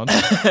seasons front.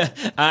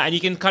 And you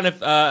can kind of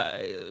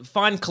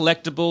find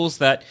collectibles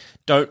that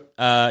don't.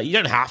 You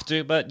don't have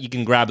to, but you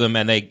can grab them,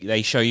 and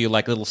they show you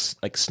like a little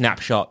like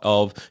snapshot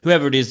of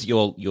whoever it is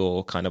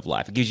your kind of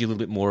life. It gives you a little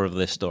bit more of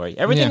their story.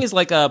 Everything Yeah. is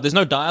like there's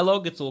no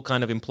dialogue. It's all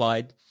kind of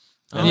implied.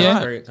 And Yeah.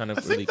 it's very kind of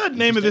I think really the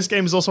name of this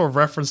game is also a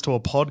reference to a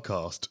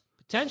podcast.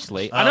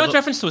 potentially. I know it's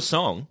reference to a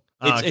song.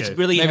 It's okay.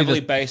 really Maybe heavily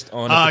the- based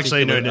on. A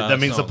Actually, no, particular, that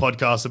means song. the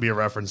podcast will be a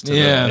reference to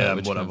Yeah.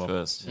 Which whatever. came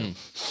first?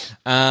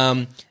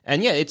 Yeah.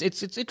 And yeah,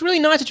 it's really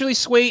nice. It's really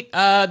sweet.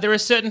 There are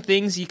certain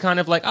things you kind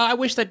of like. Oh, I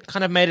wish they'd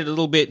kind of made it a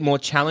little bit more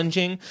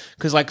challenging.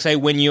 Because, like, say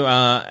when you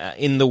are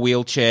in the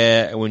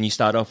wheelchair, when you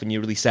start off and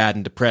you're really sad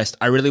and depressed,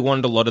 I really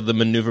wanted a lot of the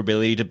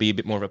maneuverability to be a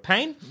bit more of a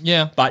pain.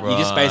 Yeah. But you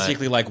just Right.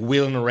 basically like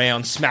wheeling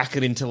around, smack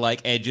it into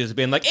like edges,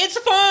 being like, "It's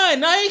fine,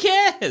 no who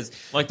cares."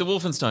 Like the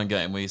Wolfenstein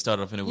game where you start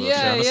off in a wheelchair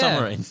Yeah, on a yeah.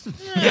 submarine.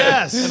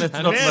 Yes, And it's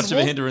not much of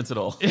a hindrance at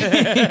all.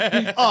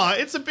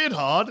 It's a bit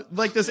hard.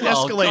 Like there's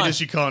Well, escalators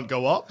kind- you can't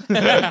go up.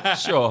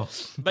 Sure.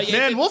 But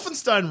yeah, Man,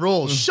 Wolfenstein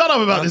rules. Shut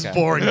up about this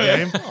boring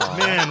game.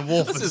 Man,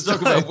 Let's just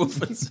talk about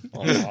Wolfenstein.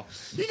 Wolfenstein.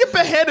 You get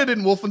beheaded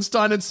in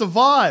Wolfenstein and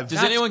survive.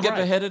 Does anyone get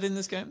beheaded in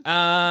this game?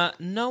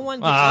 no one.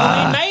 Gets,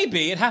 I mean,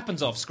 maybe it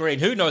happens off screen.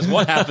 Who knows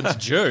what happens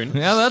June?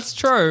 Yeah, that's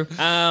true.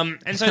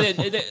 And so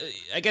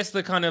I guess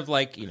the kind of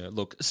like,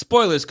 look,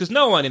 spoilers, because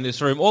no one in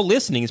this room or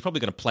listening is probably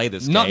going to play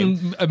this Not game.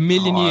 in a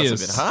million Oh,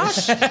 years.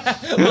 that's a bit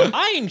harsh. Look,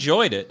 I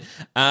enjoyed it.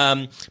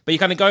 But you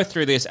kind of go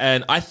through this,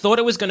 and I thought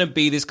it was going to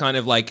be this kind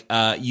of like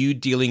you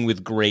dealing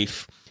with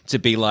grief to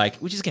be like,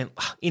 which is again,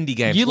 indie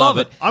games. You love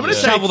love it. it. I'm gonna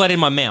shovel that in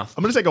my mouth.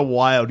 I'm going to take a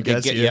wild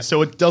guess get- here. yeah.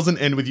 So it doesn't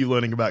end with you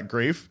learning about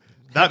grief.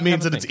 That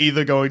means that it's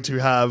either going to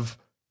have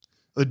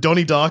the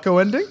Donnie Darko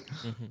ending,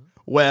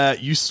 where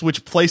you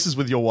switch places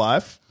with your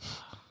wife,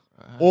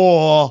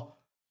 or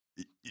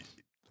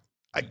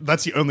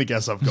that's the only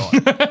guess I've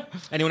got.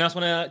 Anyone else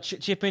want to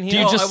chip in here? Do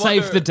you Well, just I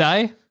wonder- save the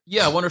day?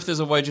 Yeah, I wonder if there's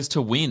a way just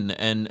to win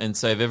and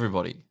save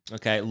everybody.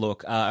 Okay,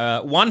 look,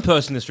 one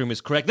person in this room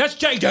is correct. That's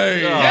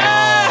JD.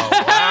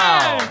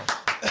 Wow.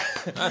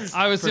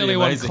 I was the pretty only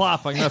one amazing.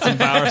 clapping. That's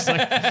embarrassing.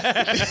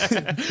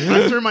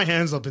 I threw my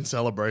hands up in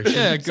celebration.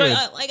 Yeah, So, good.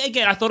 like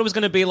again, I thought it was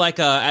going to be like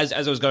as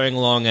I was going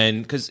along,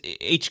 and because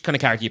each kind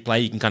of character you play,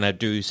 you can kind of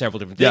do several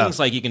different things.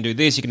 Yeah. Like you can do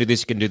this, you can do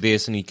this, you can do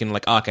this, and you can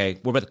like, okay,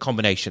 what about the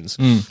combinations?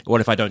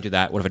 What if I don't do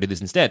that? What if I do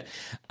this instead?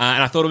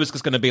 And I thought it was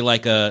just going to be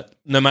like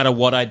no matter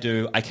what I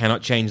do, I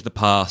cannot change the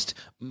past.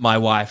 My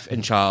wife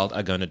and child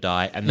are going to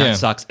die, and that Yeah.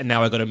 sucks. And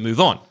now I got to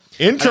move on.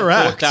 Incorrect. And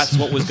I thought that's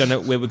what was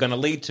where we're gonna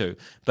lead to.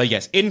 But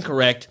yes,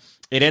 incorrect.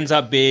 It ends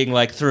up being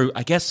like through,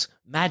 I guess,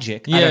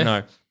 magic. I Yeah.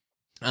 don't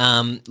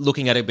know.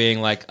 Looking at it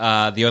being like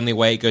the only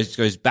way it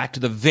goes back to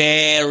the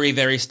very,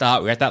 very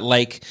start. We're at that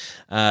lake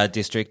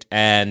district,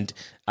 and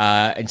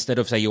instead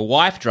of say your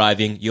wife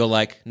driving, you're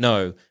like,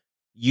 no,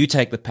 you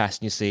take the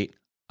passenger seat.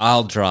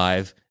 I'll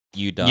drive.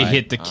 You die. You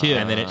hit the kid.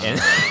 and then it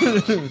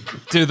ends.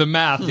 Do the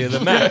math. Do the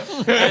math.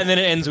 And then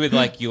it ends with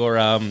like your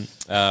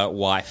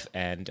wife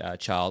and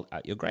child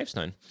at your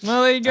gravestone.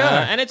 Well, there you go.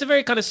 And it's a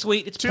very kind of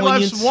sweet. It's Two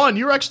poignant. lives, one.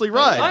 You're actually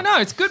right. I know,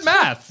 it's good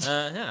math.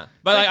 Yeah,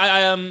 but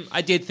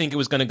I did think it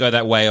was going to go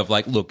that way of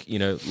like, look,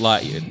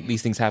 like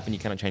these things happen, you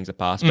cannot change the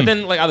past. But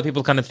then like other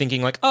people kind of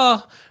thinking like,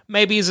 oh,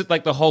 maybe is it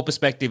like the whole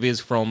perspective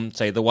is from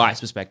say the wife's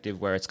perspective,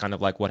 where it's kind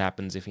of like what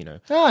happens if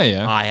Oh,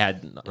 yeah. I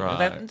had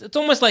that, it's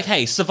almost like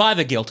hey,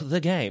 survivor guilt of the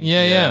game.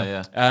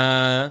 Yeah.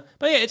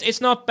 But yeah,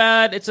 it's not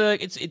bad.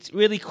 It's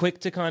really quick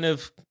to kind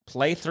of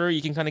play through.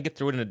 You can kind of get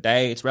through it in a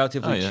day. It's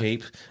relatively Oh, yeah.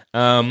 cheap.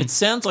 It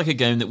sounds like a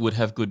game that would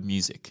have good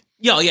music.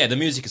 Yeah, the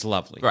music is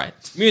lovely. Right.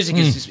 Music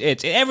is just,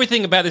 it's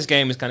everything about this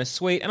game is kind of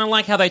sweet, and I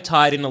like how they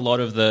tied in a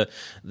lot of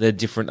the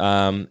different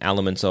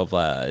elements of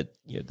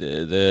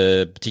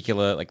the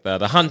particular, like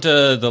the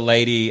hunter, the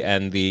lady,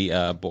 and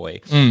the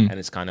boy. And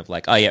it's kind of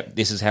like, oh yeah,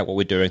 this is what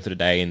we're doing for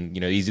today, and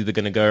he's either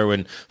going to go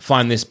and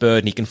find this bird,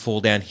 and he can fall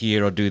down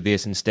here, or do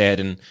this instead,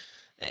 and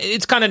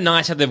it's kind of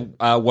nice how they've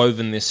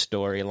woven this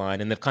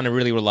storyline, and they've kind of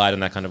really relied on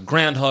that kind of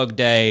Groundhog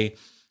Day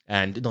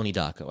and Donnie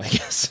Darko, I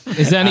guess.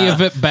 Is any of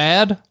it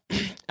bad?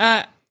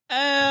 The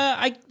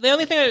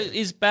only thing that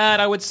is bad,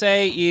 I would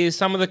say, is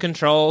some of the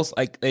controls.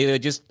 Like, they're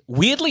just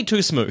weirdly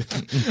too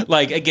smooth.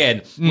 Like,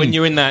 again, when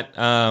you're in that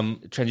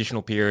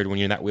transitional period, when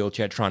you're in that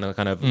wheelchair trying to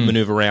kind of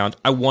maneuver around,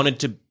 I wanted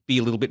to be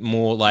a little bit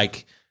more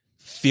like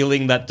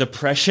feeling that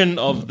depression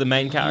of the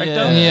main character.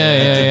 To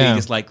be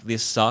just like,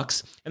 this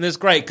sucks. And it's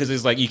great because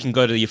it's like you can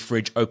go to your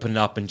fridge, open it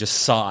up, and just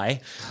sigh.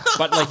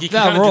 But like you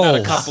can kind of do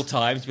that a couple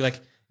times, be like,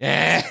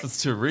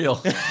 That's too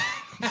real.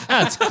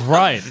 That's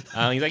great.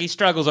 He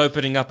struggles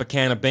opening up a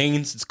can of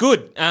beans. It's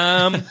good.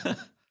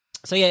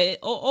 So yeah,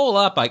 all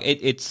up, like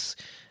it's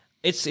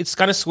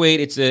kind of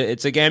sweet.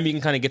 It's a game you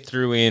can kind of get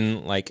through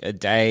in like a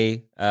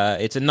day.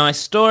 It's a nice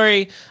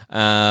story.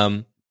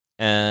 Sorry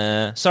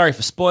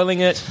for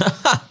spoiling it.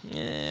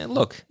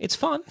 Look, it's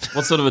fun.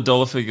 What sort of a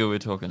dollar figure we're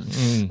talking?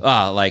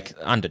 Like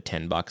under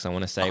 $10, I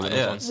want to say. When it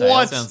was on sale.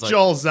 What? Sounds like-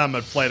 Joel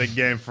Zammett played a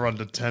game for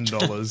under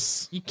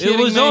 $10. It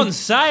was on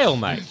sale,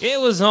 mate. It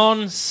was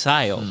on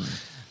sale.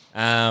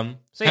 I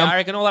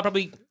reckon all that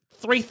probably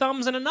 3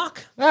 thumbs and a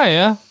knock. Oh,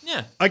 yeah.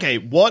 Yeah. Okay,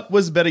 what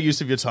was better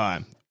use of your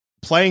time?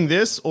 Playing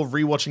this or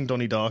rewatching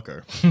Donnie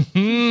Darko?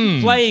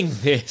 Playing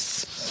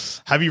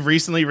this. Have you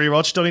recently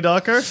rewatched Donnie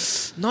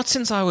Darko? Not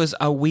since I was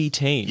a wee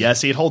teen. Yeah,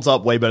 see, it holds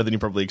up way better than you're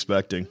probably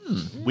expecting.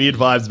 Weird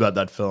vibes about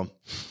that film.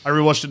 I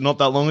rewatched it not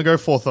that long ago,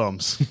 4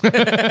 thumbs.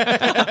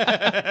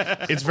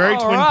 It's very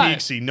Twin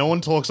Peaksy. No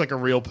one talks like a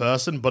real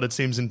person, but it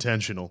seems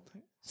intentional.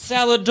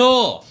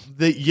 Salador.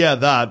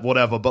 That,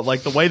 whatever. But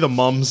like the way the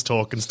mums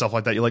talk and stuff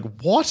like that, you're like,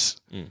 what?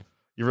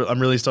 I'm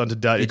really starting to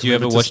doubt. Did you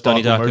ever watch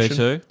Donnie Darko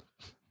too?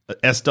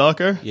 S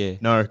Darko? Yeah.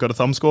 No, got a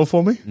thumb score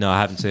for me? No,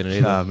 I haven't seen it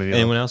either. Me neither.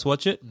 Anyone else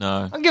watch it?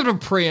 No. I'll give it a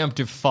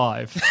preemptive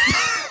 5.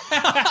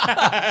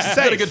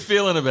 Got a good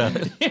feeling about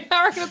it.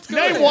 I reckon it's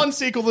good. Name one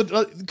sequel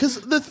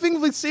because the thing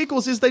with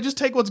sequels is they just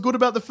take what's good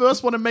about the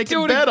first one and make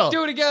it better.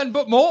 Do it again,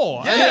 but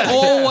more. And it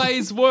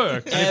always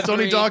works. If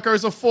Donnie Darko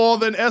is a 4,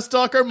 then S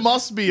Darko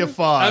must be a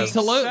 5.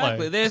 Absolutely.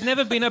 Exactly. There's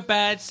never been a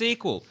bad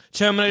sequel.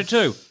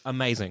 Terminator 2,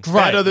 amazing.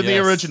 Better than the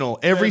Yes. original.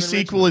 Every than the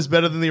sequel is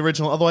better than the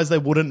original, otherwise they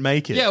wouldn't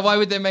make it. Yeah, why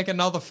would they make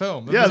another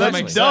film? That Yeah, doesn't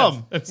that's make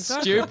dumb. sense.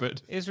 It's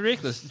stupid. It's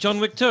ridiculous. John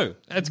Wick 2.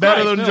 It's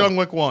Better great than film. John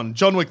Wick 1.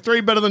 John Wick 3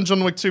 better than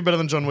John Wick 2, better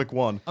than John Wick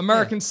 1.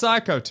 American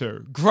Psycho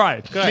 2.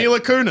 Great. Mila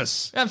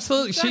Kunis.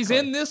 Absolutely. She's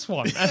in this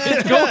one. And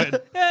it's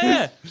good.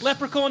 Yeah.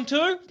 Leprechaun 2.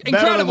 Better than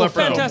Incredible.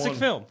 Leprechaun Fantastic 1.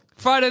 film.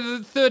 Friday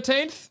the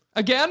 13th.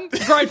 Again,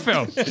 great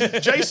film.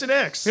 Jason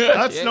X.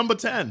 That's number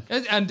 10.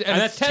 And And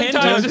it's that's 10 10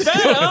 times as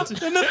better good.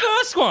 than the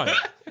first one.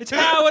 It's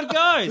how it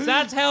goes.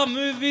 That's how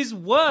movies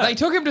work. They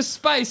took him to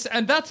space,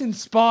 and that's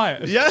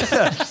inspired. Yeah.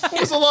 When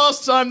was the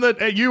last time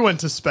that you went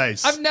to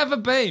space? I've never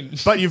been.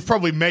 But you've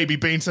probably maybe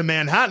been to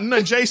Manhattan,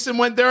 and Jason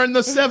went there in the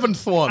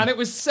 7th one. And it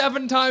was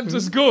 7 times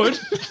as good.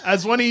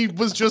 As when he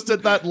was just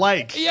at that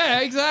lake. Yeah,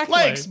 exactly.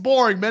 Lakes,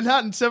 boring.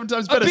 Manhattan, 7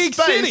 times better. big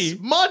Space, city.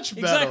 much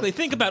better. Exactly.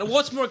 Think about it.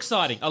 What's more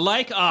exciting? A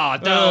lake? Ah,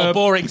 dull,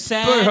 boring,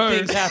 sad boo-hoo.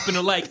 things happen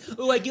in a lake.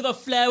 Oh, I give a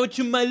flower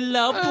to my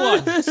loved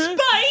one.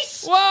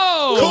 Space!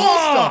 Whoa! Cool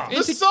stuff.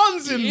 The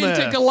sun's in there.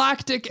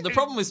 Intergalactic The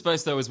problem with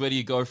space, though, is where do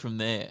you go from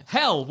there?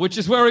 hell, which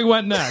is where he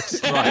went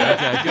next. Right,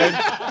 okay, good.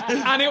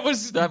 And it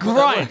was That great.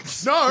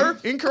 works. No,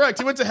 incorrect.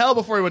 He went to hell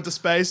before he went to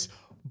space.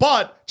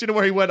 But do you know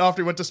where he went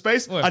after he went to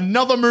space?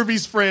 Another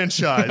movie's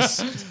franchise.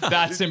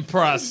 That's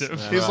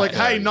impressive. He's like,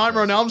 hey,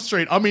 Nightmare on Elm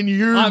Street, I'm in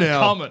you I'm now.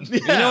 coming.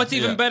 You know what's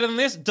even better than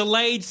this?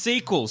 Delayed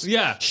sequels.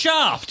 Yeah.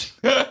 Shaft.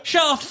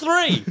 Shaft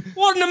 3.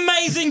 What an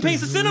amazing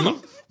piece of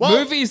cinema.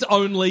 Movies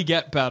only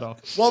get better.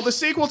 Well, the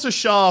sequel to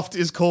Shaft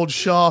is called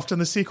Shaft, and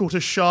the sequel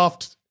to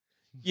Shaft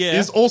Yeah.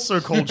 is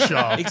also called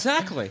Shaft.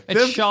 Exactly.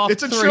 It's Shaft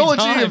It's a 3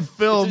 trilogy times. of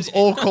films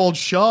all called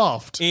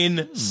Shaft.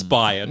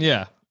 Inspired.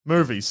 Yeah,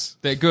 Movies.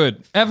 they're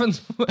good.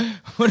 Evans, what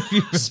have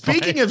you been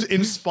Speaking of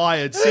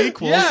inspired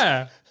sequels,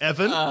 Yeah.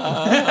 Evan,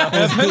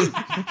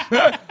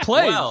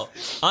 playing? Well,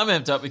 I'm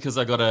amped up because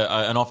I got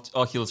an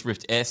Oculus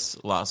Rift S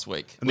last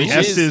week. And the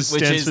S stands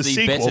which is for the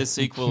sequel. better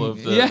sequel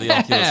of the Yeah.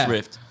 Oculus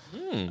Rift.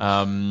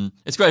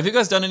 It's great. Have you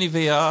guys done any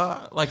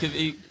VR? Like,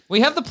 We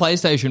have the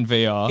PlayStation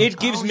VR. It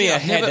gives me a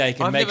headache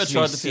and I've makes never me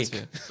tried the sick.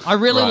 PSVR. I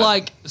really Right.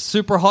 like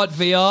Super Hot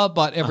VR,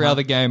 but every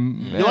other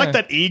game. you like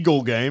that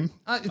Eagle game?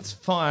 It's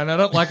fine. I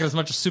don't like it as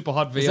much as Super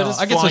Hot VR.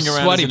 just I get so flying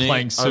around sweaty as an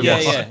playing egg? Super Okay.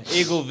 Yeah, Hot. yeah.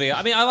 Eagle VR.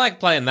 I mean, I like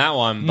playing that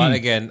one, but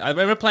again, I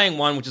remember playing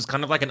one which is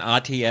kind of like an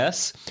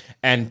RTS,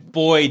 and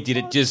boy, did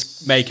it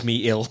just make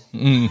me ill.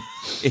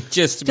 It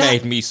just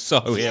made me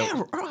so ill.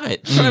 Yeah,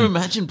 right. Trying to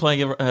imagine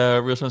playing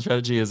a real-time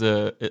strategy as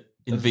in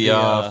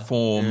VR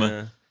form.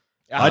 Yeah.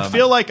 I'd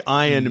feel like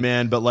Iron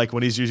Man, but like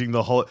when he's using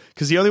the whole...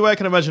 Because the only way I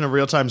can imagine a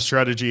real-time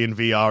strategy in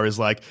VR is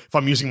like, if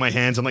I'm using my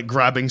hands, I'm like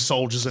grabbing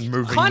soldiers and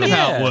moving Kind them. of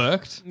how it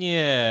worked.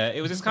 Yeah,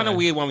 it was just kind of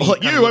weird when we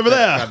Like kind you of over looked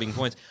at there. grabbing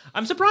points.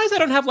 I'm surprised they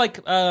don't have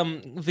like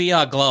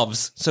VR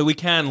gloves, so we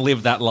can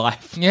live that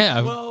life.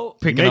 Yeah. Well,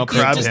 picking make up.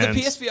 crab does hands.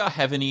 the PSVR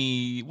have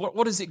any?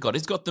 What has it got?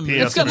 It's got the.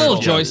 It's got little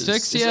Controllers.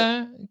 joysticks,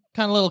 yeah.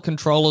 Kind of little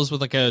controllers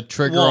with like a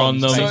trigger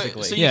Wands, on them.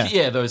 basically. So Yeah.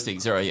 yeah, those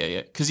things. Right,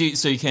 yeah. Because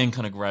you can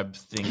kind of grab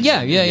things.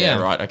 Yeah, yeah.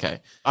 Right, okay.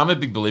 I'm a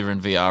big believer in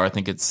VR. I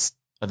think it's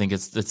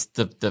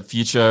the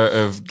future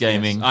of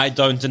gaming. I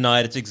don't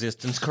deny its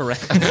existence.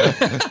 Correct.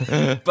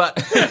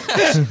 But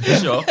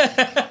sure.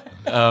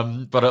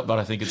 But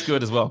I think it's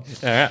good as well.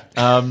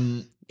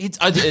 It's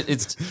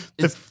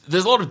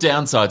there's a lot of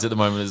downsides at the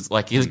moment. It's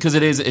like because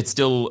it's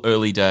still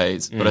early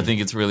days, but I think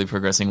it's really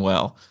progressing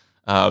well.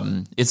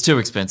 It's too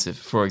expensive,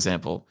 for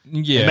example.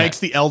 Yeah. It makes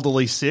the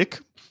elderly sick.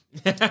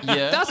 Yeah,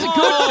 That's a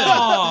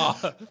good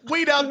thing.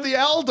 Weed out the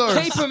elders.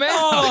 Keep them out.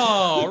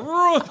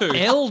 Oh, rude.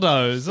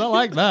 Eldos. I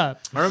like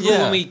that. I remember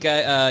when we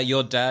got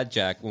your dad,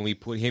 Jack, when we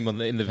put him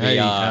in the VR. He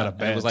had a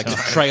and it was bad like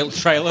a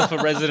trailer for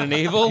Resident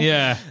Evil.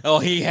 Yeah. Oh,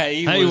 he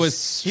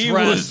was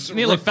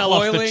nearly fell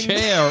off the recoiling.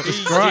 chair. It was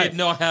He great. did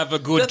not have a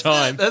good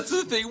time. That's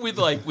the thing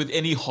with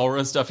any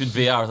horror stuff in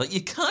VR. Like you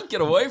can't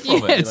get away from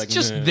Yeah, it. it's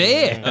just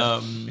there.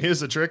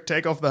 Here's the trick: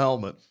 take off the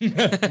helmet.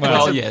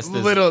 Well, yes.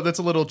 there's- That's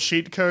a little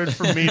cheat code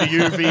from me to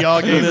you,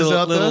 VR gamers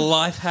out there. Little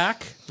life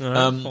hack.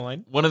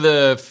 Fine. One of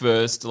the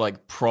first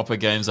like proper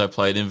games I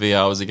played in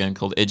VR was a game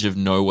called Edge of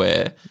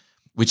Nowhere,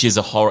 which is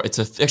a horror. It's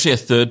actually a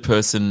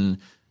third-person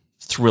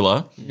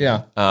thriller.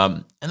 Yeah.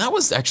 And that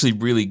was actually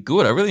really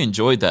good. I really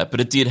enjoyed that,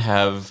 but it did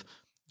have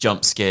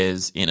jump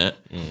scares in it,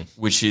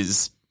 which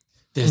is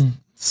there's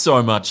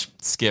so much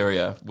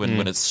scarier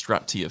when it's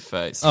strapped to your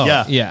face. Oh,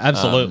 Yeah. yeah,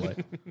 absolutely.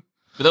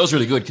 But that was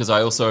really good because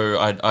I also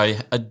I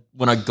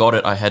when I got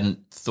it, I hadn't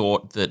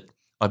thought that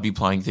I'd be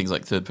playing things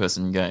like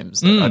third-person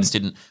games. I just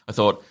didn't. I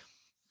thought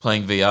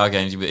playing VR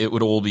games, it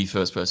would all be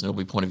first-person. It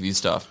would be point-of-view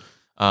stuff.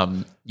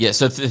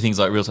 So things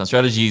like real-time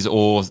strategies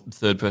or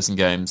third-person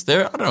games, I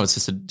don't know. It's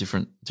just a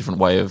different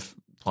way of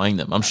playing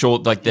them. I'm sure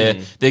like they're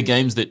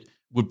games that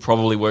would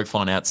probably work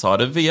fine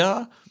outside of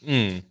VR.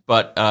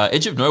 But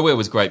Edge of Nowhere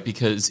was great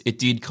because it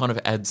did kind of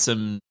add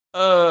some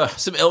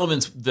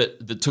elements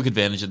that took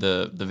advantage of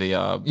the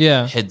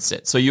VR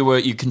headset. So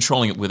you're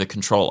controlling it with a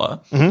controller,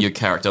 your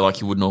character,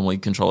 like you would normally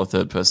control a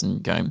third person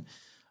game.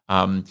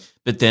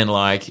 But then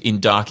like in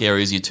dark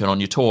areas, you turn on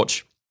your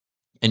torch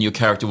and your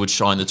character would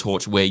shine the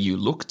torch where you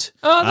looked.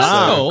 Oh,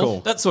 that's cool.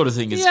 That sort of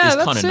thing is Yeah, kind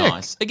that's of sick.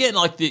 nice. Again,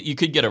 like you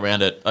could get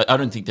around it. I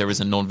don't think there is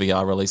a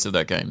non-VR release of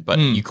that game, but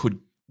you could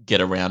get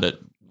around it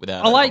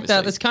without I it, like that.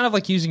 obviously. It's kind of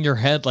like using your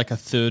head like a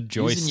third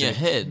joystick. Using your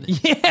head.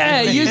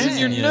 Yeah, using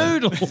your Yeah.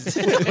 noodles.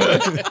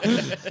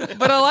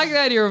 But I like the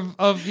idea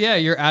of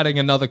you're adding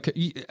another,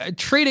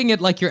 treating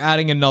it like you're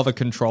adding another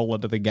controller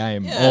to the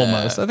game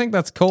almost. I think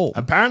that's cool.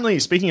 Apparently,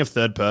 speaking of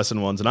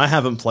third-person ones, and I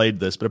haven't played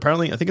this, but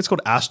apparently I think it's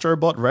called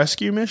Astrobot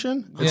Rescue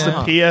Mission. It's the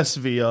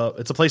PSVR.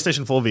 It's a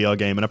PlayStation 4 VR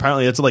game, and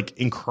apparently it's like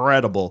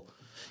incredible.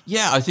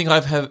 Yeah, I think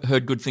I've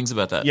heard good things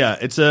about that. Yeah,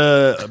 it's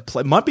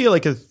might be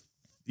like a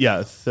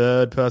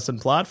third-person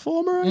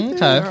platformer. I think.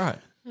 Okay. All right.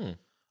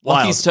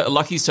 Lucky's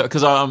Tale,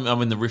 because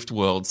I'm in the Rift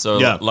world, so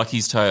Yeah.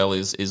 Lucky's Tale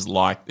is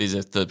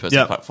a third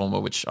person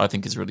platformer, which I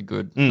think is really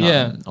good.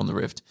 Yeah. On the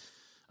Rift,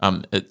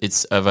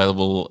 it's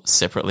available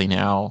separately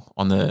now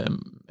on the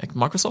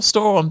Microsoft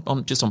Store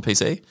on just on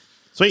PC.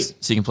 Sweet.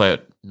 So you can play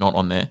it not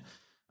on there,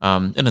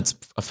 and it's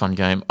a fun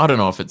game. I don't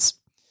know if it's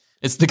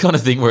the kind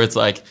of thing where it's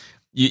like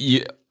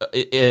you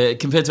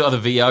compared to other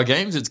VR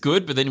games, it's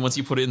good, but then once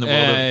you put it in the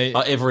world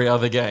of every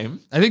other game,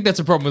 I think that's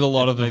a problem with a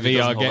lot of the maybe it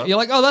doesn't VR hold games. up. You're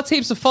like, oh, that's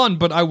heaps of fun,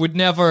 but I would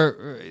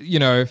never,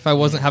 if I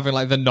wasn't having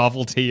like the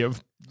novelty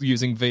of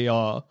using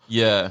VR.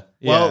 yeah.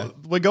 Well,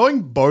 we're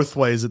going both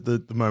ways at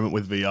the moment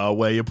with VR,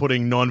 where you're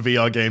putting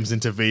non-VR games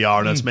into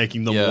VR and it's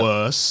making them Yeah.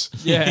 worse.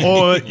 Yeah.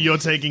 Or you're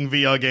taking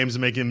VR games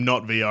and making them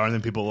not VR, and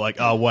then people are like,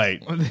 oh,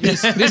 wait.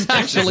 This actually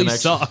Actually-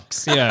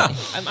 sucks. Yeah.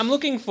 I'm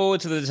looking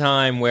forward to the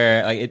time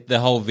where like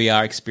the whole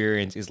VR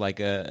experience is like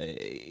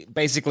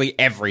basically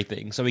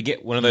everything. So we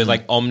get one of those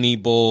like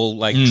Omniball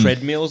like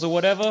treadmills or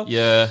whatever.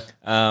 Yeah.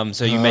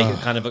 So you make it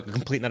kind of a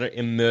complete another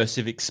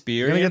immersive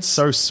You're going to get experience.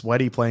 so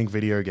sweaty playing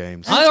video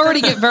games. I already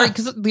get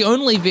because the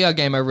only VR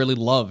game I really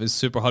love is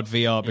Super Hot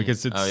VR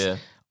because it's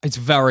it's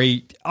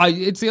very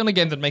it's the only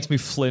game that makes me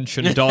flinch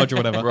and dodge or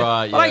whatever.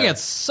 Right, But I yeah. get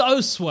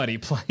so sweaty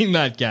playing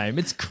that game.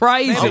 It's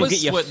crazy. I was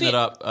get you sweating fit. it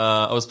up.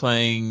 I was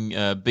playing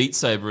Beat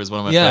Saber as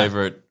one of my Yeah.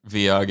 favorite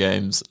VR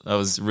games. I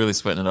was really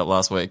sweating it up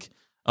last week.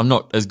 I'm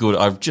not as good.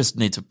 I just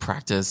need to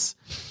practice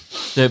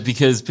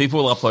because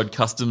people will upload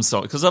custom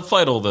songs. Because I've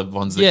played all the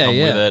ones that come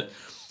with it.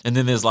 And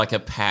then there's like a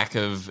pack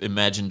of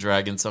Imagine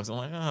Dragons songs. I'm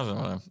like, I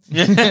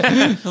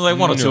don't know. Like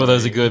one or two of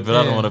those are good, but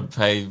I don't want to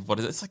pay, what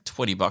is it? It's like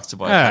 $20 to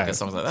buy a pack of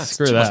songs like that. That's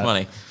screw too much that.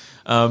 money.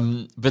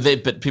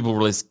 But people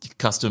release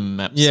custom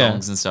map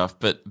songs and stuff.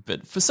 But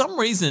for some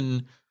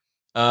reason,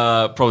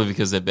 probably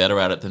because they're better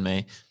at it than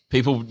me,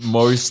 people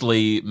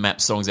mostly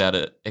map songs out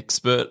at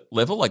expert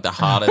level, like the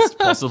hardest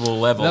possible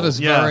level. That is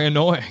very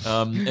annoying.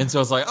 And so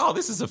I was like, oh,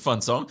 this is a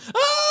fun song.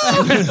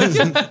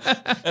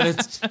 And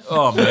it's,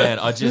 oh man,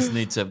 I just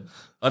need to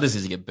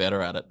get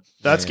better at it.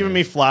 That's giving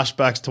me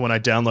flashbacks to when I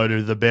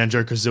downloaded the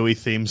Banjo-Kazooie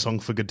theme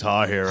song for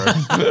Guitar Hero.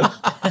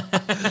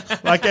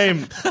 That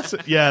game,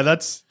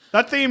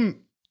 that theme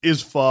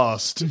is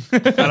fast,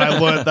 and I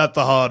learned that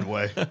the hard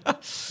way.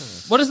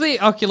 What does the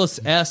Oculus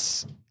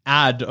S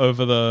add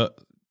over the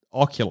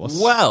Oculus?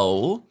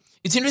 Well,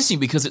 it's interesting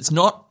because it's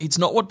not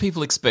what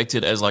people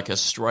expected as like a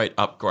straight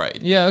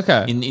upgrade. Yeah,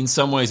 okay. In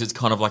some ways, it's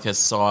kind of like a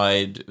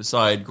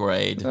side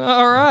grade.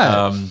 All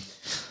right.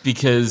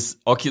 Because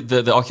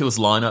the Oculus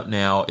lineup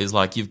now is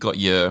like you've got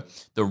the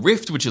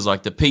Rift, which is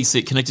like the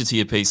PC connected to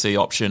your PC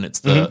option.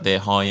 It's their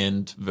high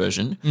end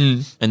version,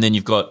 and then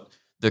you've got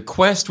the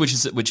Quest, which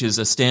is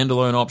a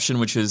standalone option,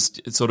 which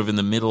is it's sort of in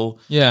the middle.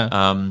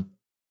 Yeah.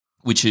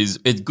 Which is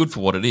it's good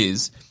for what it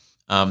is.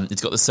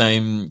 It's got the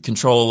same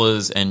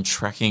controllers and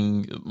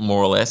tracking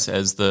more or less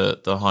as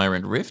the higher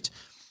end Rift,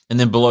 and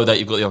then below that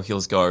you've got the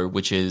Oculus Go,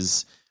 which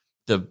is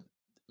the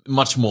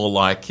much more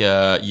like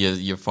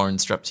your phone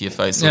strapped to your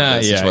face sort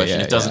of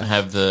situation. It doesn't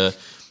have the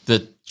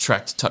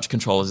tracked touch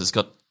controllers. It's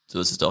got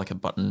this is like a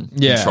button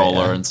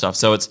controller and stuff.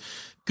 So it's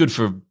good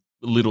for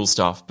little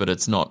stuff, but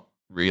it's not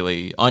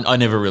really. I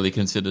never really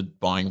considered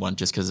buying one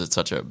just because it's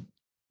such a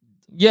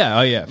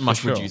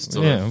much reduced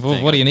sort of well,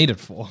 thing. what do you need it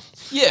for?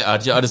 Yeah, I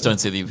just don't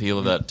see the appeal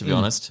of that, to be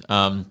honest.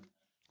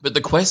 But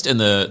the Quest and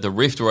the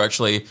Rift were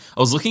actually. I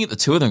was looking at the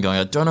two of them, going,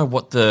 I don't know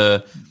what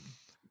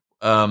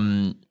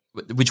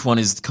which one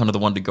is kind of the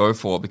one to go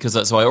for,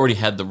 because so I already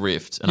had the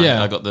Rift and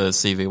I got the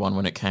CV one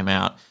when it came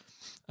out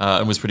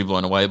and was pretty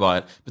blown away by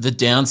it. But the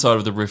downside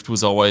of the Rift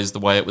was always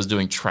the way it was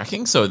doing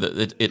tracking, so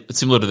that it's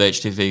similar to the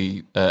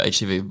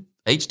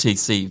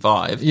HTC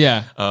Vive.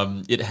 Yeah,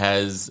 it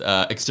has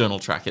external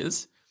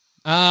trackers.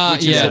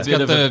 Which is it's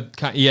got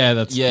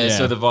the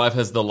So the Vive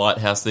has the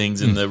lighthouse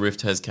things, and the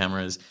Rift has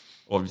cameras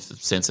or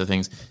sensor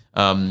things,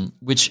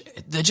 which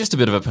they're just a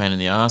bit of a pain in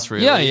the ass,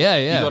 really. Yeah.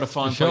 You got to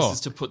find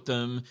places to put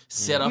them,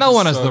 set up. No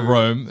one has the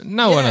room.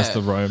 One has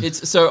the room.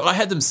 So I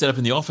had them set up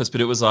in the office,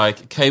 but it was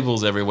like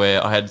cables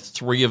everywhere. I had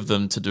 3 of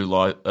them to do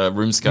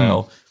room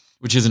scale,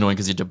 which is annoying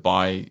because you had to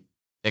buy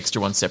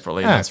extra ones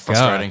separately, and that's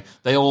frustrating.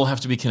 They all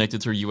have to be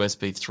connected through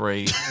USB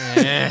 3.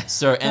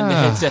 So, and the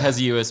headset has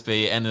a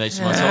USB and an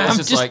HDMI. So I'm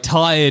just like,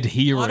 tired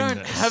hearing I don't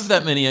this. have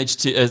that many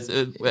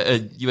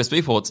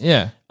USB ports.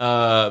 Yeah.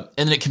 And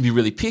then it can be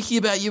really picky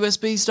about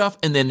USB stuff,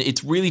 and then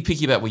it's really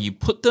picky about where you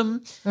put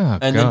them,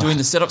 and then doing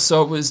the setup.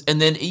 So it was,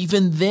 and then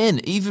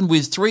even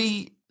with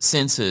 3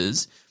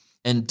 sensors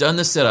and done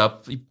the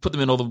setup, you put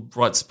them in all the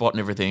right spot and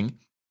everything,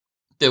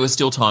 there were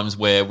still times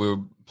where we were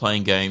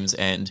playing games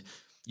and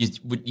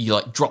you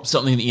like drop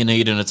something that you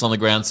need and it's on the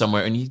ground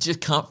somewhere and you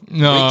just can't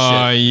reach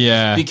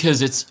it.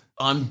 Because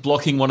I'm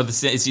blocking one of the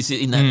sensors. You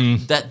see in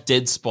that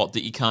dead spot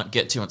that you can't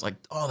get to. And it's like,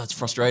 oh, that's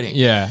frustrating.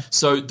 Yeah.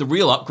 So the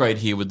real upgrade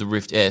here with the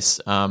Rift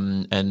S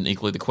and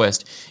equally the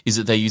Quest is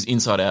that they use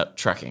inside-out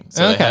tracking.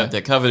 So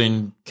they're covered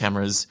in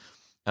cameras.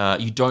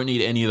 You don't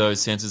need any of those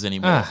sensors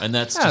anymore, and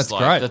that's just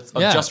like great.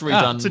 I've just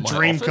redone. It's a my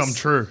dream office. come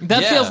true.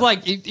 That feels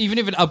like even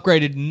if it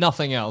upgraded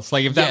nothing else,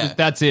 like if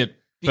that's it.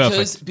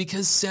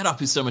 Because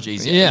setup is so much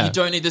easier. Yeah. You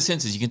don't need the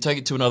sensors. You can take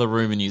it to another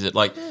room and use it.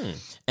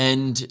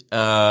 And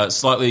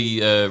slightly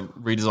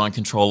redesigned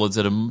controllers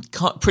that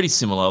are pretty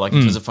similar. Like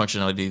in terms of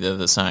functionality, they're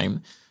the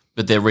same,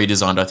 but they're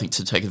redesigned, I think,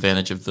 to take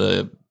advantage of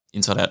the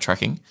inside-out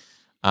tracking,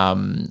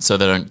 so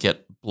they don't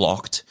get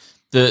blocked.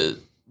 The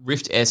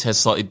Rift S has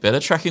slightly better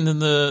tracking than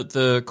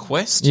the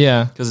Quest,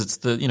 because it's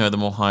the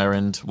more higher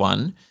end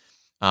one.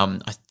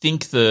 I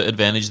think the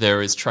advantage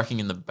there is tracking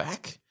in the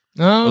back.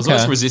 I was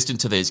always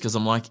resistant to these because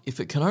I'm like, if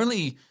it can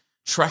only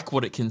track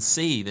what it can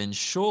see, then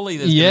surely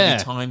there's going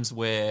to be times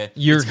where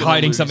you're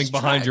hiding something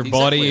behind your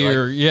body,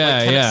 or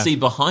can it see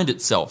behind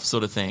itself,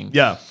 sort of thing.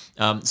 Yeah.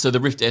 So the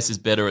Rift S is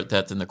better at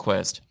that than the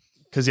Quest.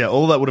 Because,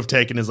 all that would have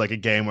taken is like a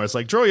game where it's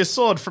like, draw your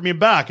sword from your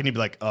back. And you'd be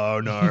like,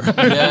 oh, no.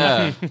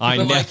 Yeah. I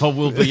never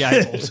will be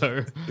able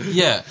to.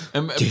 Yeah.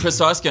 And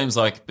precise games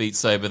like Beat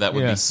Saber, that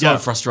would be so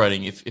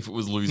frustrating if it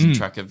was losing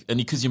track of, and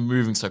because you're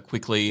moving so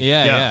quickly.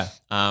 Yeah.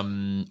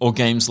 Or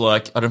games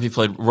like, I don't know if you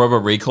played Robo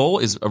Recall,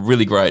 is a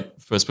really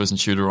great first-person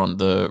shooter on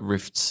the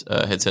Rift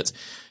headsets.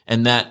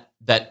 And that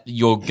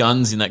your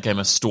guns in that game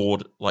are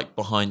stored like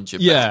behind your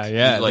back.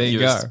 Yeah, like there you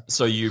go.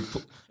 So you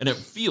put, and it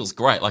feels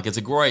great. Like it's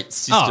a great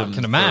system. I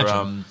can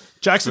imagine.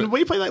 Jackson, did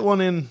we play that one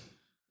in?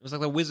 It was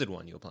like the wizard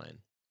one you were playing.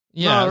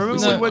 Yeah, no, I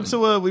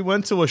remember we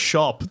went to a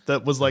shop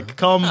that was like,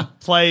 come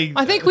play.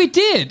 I think we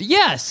did.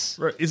 Yes.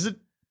 Is it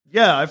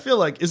Yeah, I feel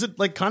like, is it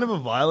like kind of a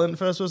violent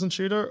first-person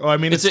shooter? Or I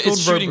mean, It's called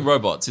shooting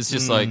robots. It's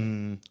just like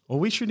Are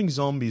we shooting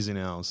zombies in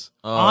ours?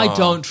 I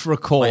don't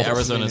recall. like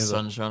Arizona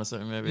Sunshine or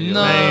something, maybe.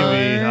 No,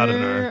 Maybe, I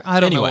don't know. I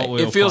don't know Anyway, what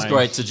we were it feels playing.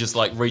 great to just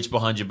like reach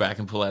behind your back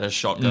and pull out a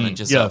shotgun and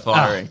just Yeah. start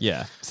firing.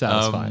 Yeah,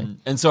 satisfying.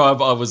 And so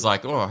I was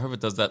like, oh, I hope it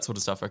does that sort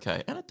of stuff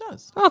okay. And it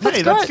does. Oh, that's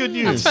Hey, great. that's good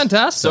news. That's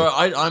fantastic. So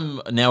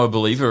I'm now a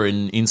believer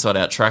in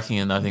inside-out tracking,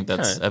 and I think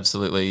that's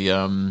absolutely,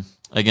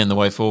 again, the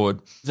way forward.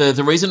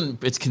 The reason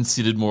it's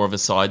considered more of a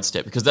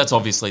sidestep, because that's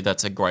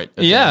a great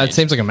yeah, it advantage.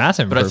 seems like a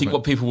massive But I think improvement.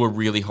 what people were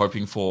really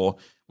hoping for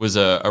was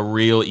a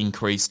real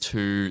increase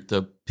to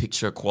the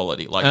picture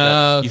quality. Like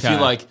that. You Okay. feel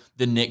like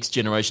the next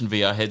generation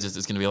VR headsets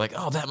is going to be like,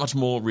 oh, that much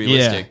more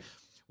realistic. Yeah.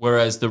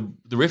 Whereas the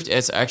Rift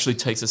S actually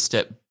takes a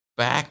step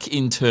back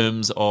in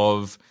terms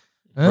of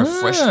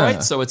refresh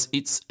rate. So it's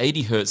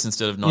 80 hertz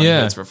instead of 90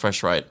 hertz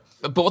refresh rate.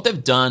 But what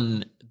they've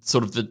done,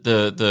 sort of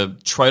the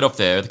trade-off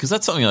there, because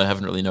that's something I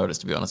haven't really noticed,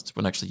 to be honest,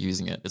 when actually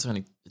using it. It's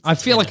I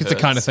feel 10 like it's the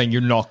kind of hertz. thing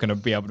you're not going to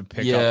be able to pick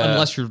up Yeah.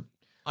 unless you're,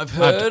 I've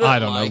heard I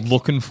don't like, know,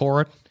 looking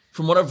for it.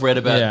 From what I've read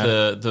about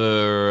Yeah.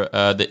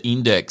 the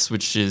Index,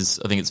 which is,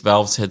 I think it's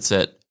Valve's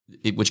headset,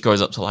 which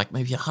goes up to like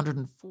maybe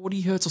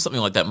 140 hertz or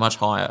something like that, much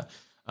higher.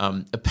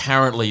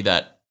 Apparently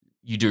that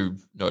you do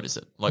notice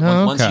it. Like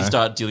once you okay.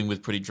 start dealing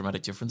with pretty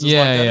dramatic differences Yeah,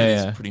 like that, yeah, it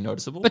yeah. is pretty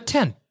noticeable. But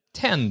 10's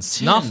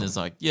 10 nothing. is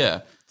like,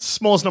 yeah.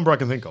 Smallest number I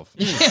can think of.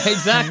 Yeah,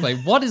 exactly.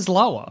 What is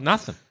lower?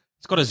 Nothing.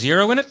 It's got a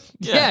 0 in it.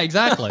 Yeah,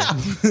 exactly.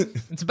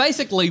 It's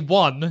basically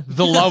 1,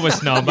 the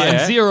lowest number,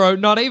 and 0,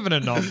 not even a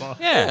number.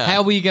 Yeah.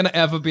 How are you going to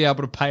ever be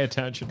able to pay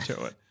attention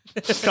to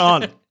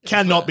it?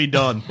 Cannot be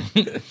done.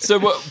 So,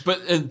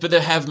 but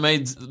they have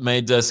made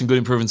some good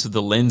improvements with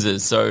the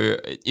lenses. So,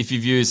 if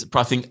you've used,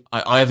 I think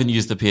I haven't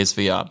used the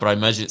PSVR, but I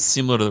imagine it's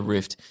similar to the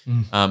Rift,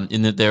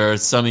 in that there are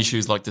some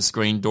issues like the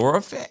screen door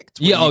effect.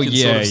 Where Yeah, you can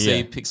sort of yeah.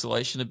 see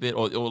pixelation a bit,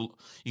 or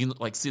you can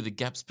like see the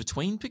gaps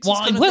between pixels. Well,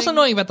 kind of what's thing.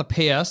 annoying about the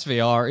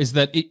PSVR is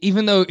that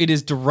even though it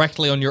is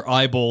directly on your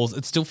eyeballs,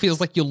 it still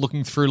feels like you're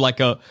looking through like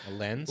a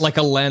lens? like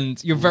a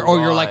lens. You're very, or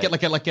you're like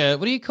Right. like a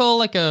what do you call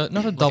not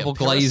a double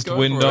glazed periscope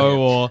window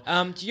or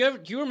Do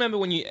you remember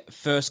when you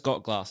first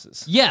got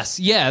glasses? yes,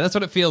 yeah, that's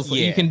what it feels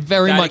like. You can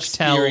very that much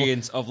tell.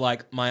 experience of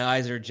like my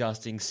eyes are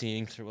adjusting,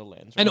 seeing through a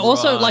lens, And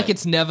also, Right. like,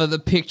 it's never, the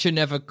picture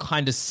never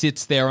kind of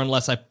sits there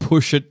unless I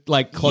push it,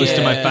 like, close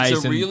to my Yeah, face.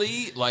 It's a and-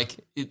 really like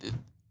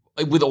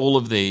with all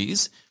of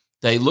these.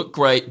 They look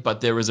great, but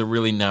there is a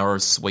really narrow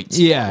sweet spot.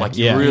 Yeah, like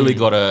you yeah. really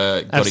gotta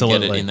get it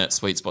Absolutely. in that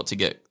sweet spot to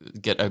get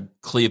a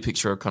clear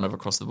picture of kind of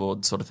across the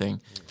board sort of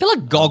thing. I feel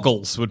like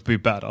goggles would be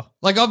better.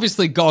 Like,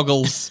 obviously,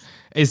 goggles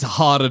is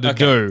harder to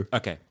do.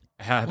 Okay,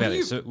 how about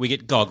it? So we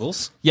get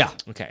goggles. Yeah.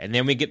 Okay, and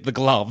then we get the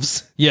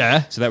gloves.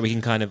 Yeah. So that we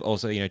can kind of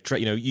also, use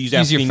our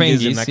Use your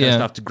fingers fingies, and that kind of yeah.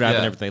 stuff to grab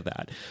and Yeah. everything like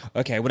that.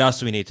 Okay, what else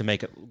do we need to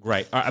make it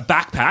great? A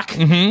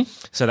backpack,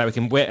 so that we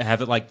can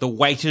have it like the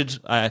weighted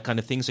kind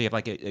of thing. So you have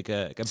like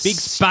a big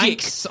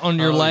Spanks stick. on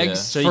your Oh, legs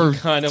yeah. So for you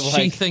kind of like-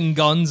 sheathing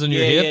guns on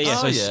your Yeah, hips. yeah.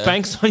 So Oh, yeah.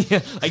 spanks on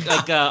your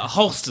like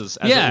holsters,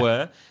 as Yeah. it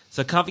were.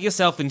 So cover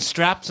yourself in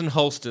straps and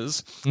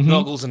holsters,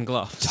 goggles and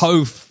gloves.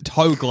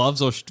 Toe gloves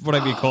or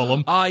whatever you call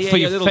them. Oh yeah, for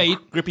yeah, your little feet.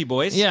 grippy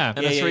boys. Yeah. And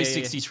a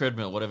 360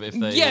 treadmill, whatever. If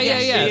they Yeah. And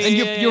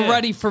yeah, you're yeah.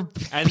 ready for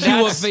And pure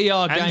that's-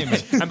 VR and-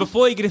 gaming. And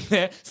before you get in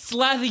there,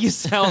 slather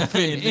yourself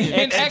in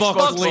In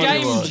Xbox One.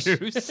 game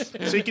juice.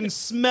 So you can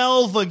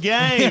smell the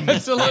game.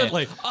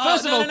 Absolutely.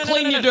 First of all,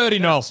 clean your dirty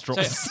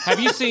nostrils. Have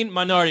you seen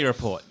Minority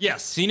Report?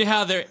 Yes. So you know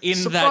how they're in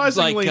that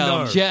Surprisingly,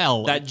 no.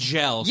 Gel. that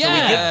gel.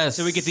 Yes.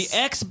 So we get the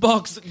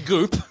Xbox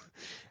goop.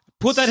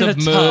 Put that in a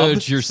tub.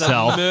 Submerge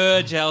yourself.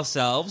 Submerge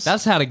ourselves.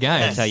 That's how to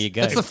game. That's how you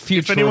go. That's the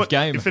future anyone, of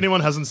gaming. if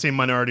anyone hasn't seen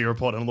Minority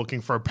Report and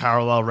looking for a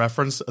parallel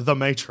reference, The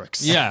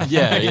Matrix. yeah.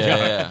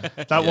 yeah.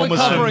 That one We're was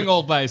covering for,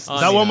 all bases.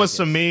 that one was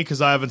for me because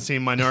I haven't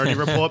seen Minority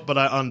Report, but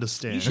I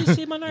understand. You should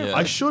see Minority Yeah.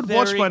 Report. I should Very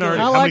watch good. Minority.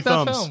 I How like many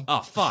that thumbs? film. Oh,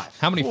 5.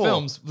 How many Cool.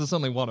 films? There's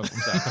only one of them.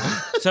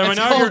 So It's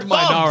called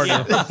Minority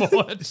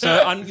Report.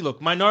 So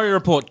look, Minority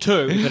Report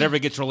 2, if it ever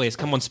gets released,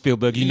 come on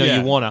Spielberg, you know Yeah.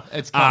 you wanna.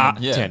 It's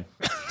coming. Yeah. 10.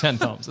 10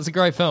 thumbs. It's a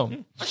great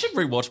film. I should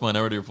rewatch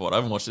Minority Report. I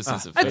haven't watched it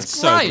since it first. It's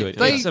so great.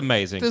 good. It's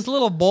amazing. There's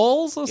little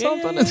balls or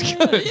something. It's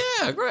good.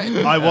 Yeah,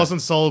 great. I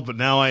wasn't sold, but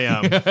now I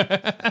am.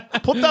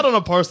 Put that on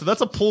a poster.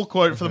 That's a pull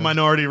quote for the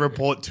Minority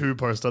Report 2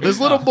 poster. There's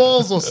little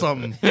balls or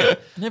something. And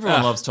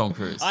everyone loves Tom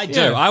Cruise. I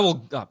do. I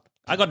will.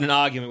 I got in an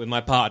argument with my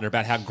partner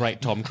about how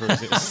great Tom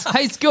Cruise is.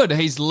 He's good.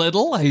 He's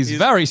little. He's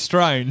very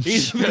strange.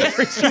 He's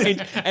very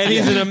strange, and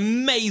he's an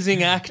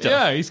amazing actor.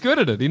 yeah, he's good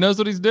at it. He knows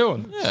what he's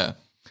doing. yeah.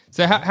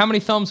 So how many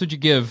thumbs would you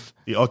give?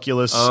 The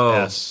Oculus Oh.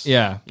 S.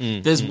 Yeah.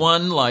 There's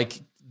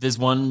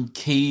one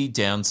key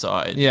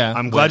downside. Yeah.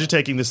 I'm glad you're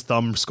taking this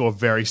thumb score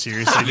very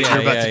seriously. That Yeah,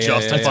 you're about yeah, to yeah,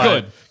 justify. yeah. That's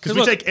good. Because 'Cause we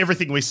look- take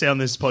everything we say on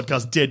this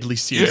podcast deadly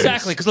serious.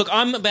 Exactly, because look,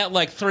 I'm about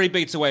like 3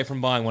 beats away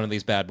from buying one of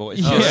these bad boys.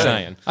 Yeah. Just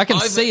saying. I can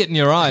see it in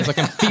your eyes. I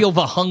can feel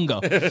the hunger.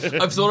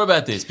 I've thought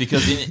about this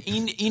because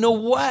in a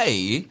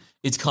way,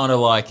 it's kind of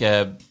like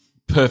a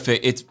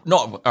perfect. It's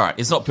not all right.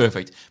 It's not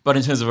perfect, but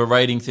in terms of a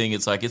rating thing,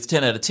 it's like it's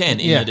 10 out of 10.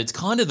 In Yeah. that it's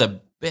kind of the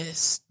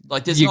best.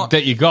 Like there's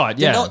that you got.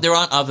 Yeah, there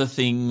aren't other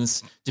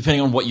things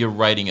depending on what you're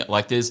rating it.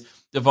 Like there's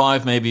the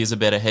Vive maybe is a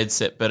better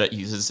headset, but it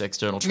uses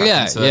external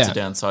tracking, so that's a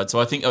downside. So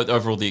I think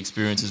overall the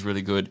experience is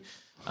really good.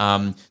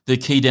 The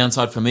key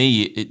downside for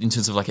me, in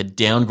terms of like a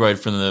downgrade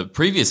from the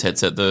previous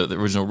headset, the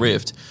original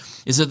Rift,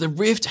 is that the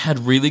Rift had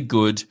really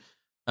good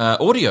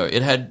audio.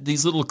 It had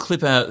these little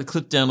clip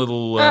down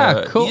little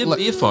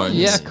earphones.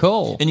 Yeah,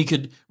 cool. And you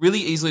could really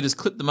easily just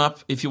clip them up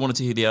if you wanted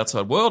to hear the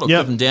outside world, or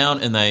clip them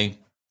down, and they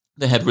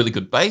had really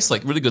good bass,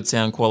 like really good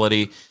sound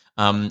quality.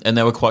 And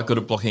they were quite good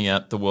at blocking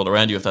out the world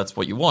around you if that's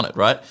what you wanted,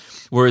 right?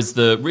 Whereas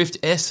the Rift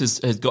S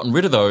has gotten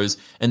rid of those,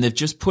 and they've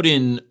just put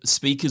in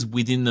speakers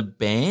within the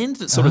band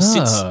that sort of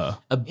sits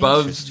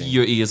above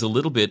your ears a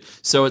little bit.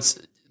 So it's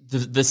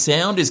the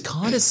sound is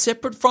kind of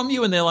separate from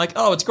you, and they're like,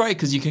 oh, it's great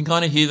because you can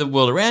kind of hear the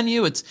world around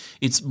you.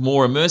 It's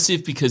more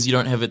immersive because you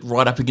don't have it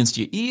right up against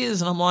your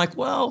ears. And I'm like,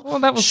 well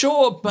that was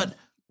sure, but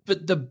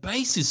the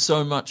bass is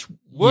so much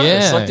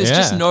worse. Like there's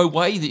just no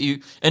way that you,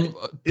 and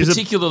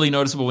particularly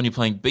noticeable when you're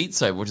playing Beat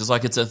Saber, which is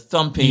like it's a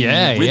thumping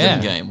rhythm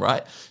game,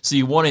 right? So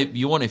you want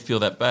to feel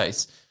that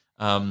bass.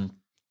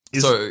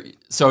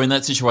 So in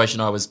that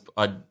situation,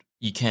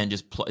 you can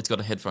just play. It's got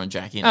a headphone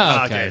jack in.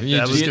 Oh, okay.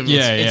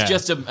 It's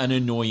just an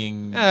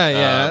annoying,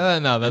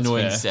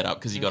 annoying setup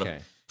because you got to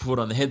put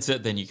on the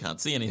headset, then you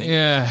can't see anything.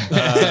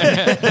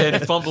 Yeah.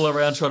 Then fumble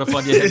around trying to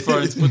find your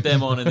headphones, put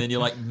them on, and then you're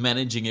like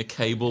managing a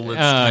cable.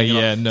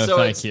 That's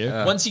thank you.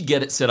 Once you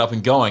get it set up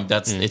and going,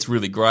 it's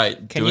really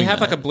great. Can you have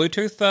like a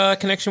Bluetooth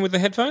connection with the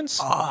headphones?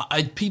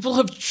 People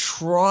have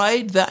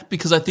tried that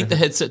because I think the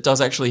headset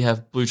does actually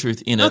have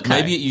Bluetooth in it. Okay.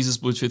 Maybe it uses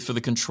Bluetooth for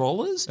the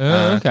controllers.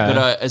 Okay.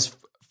 But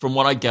from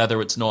what I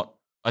gather, it's not.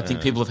 I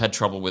think people have had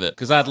trouble with it.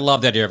 Because I'd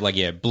love the idea of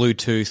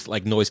Bluetooth,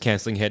 like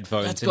noise-cancelling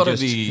headphones. That's got to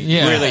be...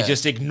 Really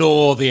just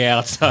ignore the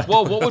outside.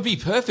 Well, what would be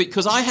perfect?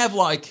 Because I have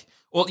Apple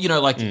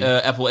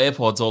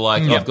AirPods, or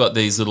I've got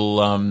these little,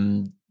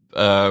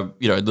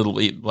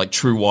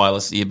 true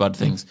wireless earbud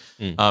things,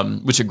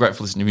 which are great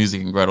for listening to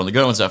music and great on the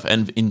go and stuff.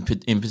 And in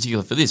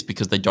particular for this,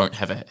 because they don't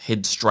have a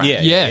head strap.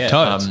 Yeah,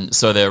 totally.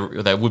 So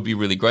they would be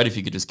really great if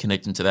you could just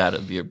connect into that.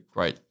 It'd be a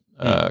great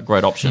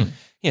option.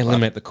 Yeah,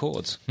 eliminate the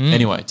cords.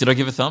 Anyway, did I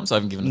give a thumbs? I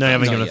haven't given a thumbs. No, you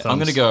haven't given a thumbs. I'm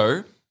going to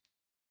go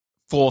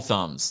 4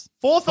 thumbs.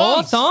 4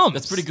 thumbs? 4 thumbs.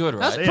 That's pretty good,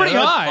 right? That's pretty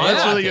high.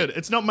 That's really good.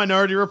 It's not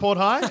Minority Report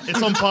high.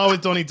 It's on par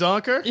with Donnie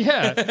Darko.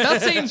 Yeah,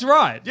 that seems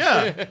right.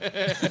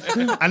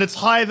 Yeah. And it's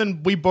higher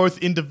than we both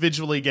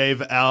individually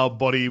gave our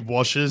body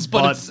washes,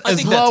 but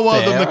it's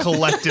lower than the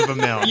collective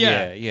amount.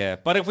 Yeah.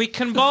 But if we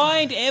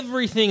combined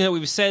everything that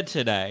we've said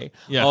today,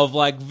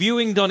 of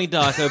viewing Donnie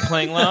Darko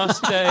playing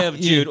Last Day of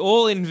Jude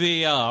all in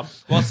VR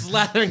while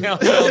slathering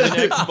ourselves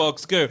in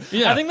Xbox Goo,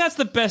 I think that's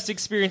the best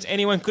experience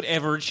anyone could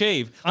ever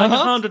achieve.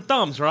 100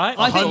 thumbs, right?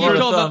 I think you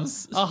call them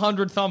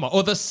 100 thumber,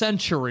 or the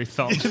century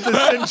thumb.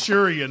 The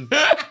centurion.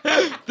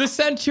 The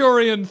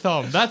centurion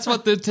thumb. That's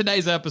what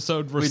today's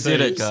episode receives. We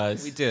did it,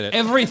 guys. We did it.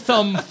 Every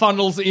thumb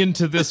funnels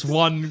into this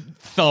one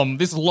thumb,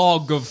 this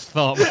log of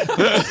thumb,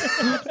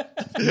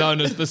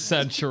 known as the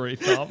century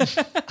thumb.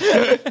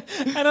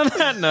 And on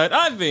that note,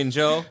 I've been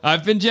Joel.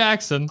 I've been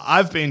Jackson.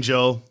 I've been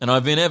Joel. And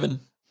I've been Evan.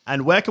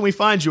 And where can we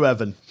find you,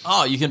 Evan?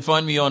 Oh, you can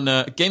find me on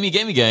Gamey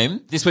Game.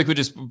 This week we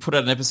just put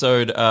out an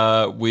episode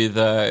with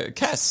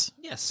Cass.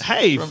 Yes.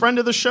 Hey, friend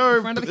of the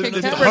show. Friend of the Friend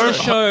of the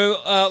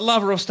show,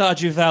 lover of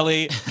Stardew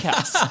Valley,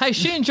 Cass. Hey,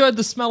 she enjoyed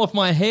the smell of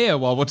my hair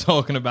while we're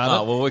talking about it.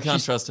 Oh, well, we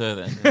can't trust her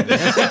then.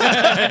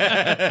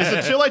 Is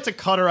it too late to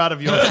cut her out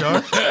of your show?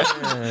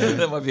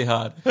 That might be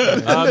hard.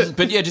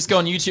 But yeah, just go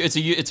on YouTube.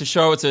 It's a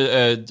show. It's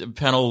a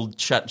panel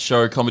chat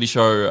show, comedy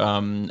show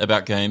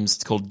about games.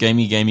 It's called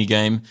Gamey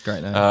Game.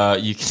 Great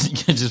name. You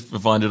can just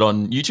find it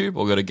on YouTube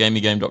or go to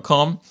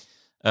gameygame.com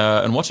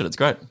and watch it. It's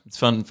great. It's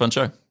fun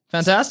show.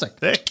 Fantastic.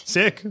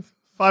 Sick.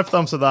 5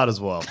 thumbs for that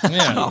as well.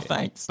 Yeah. Oh,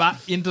 thanks.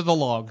 Back into the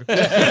log.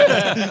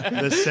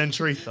 The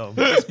century thumb.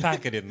 Just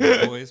pack it in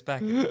there, boys.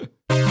 Pack it.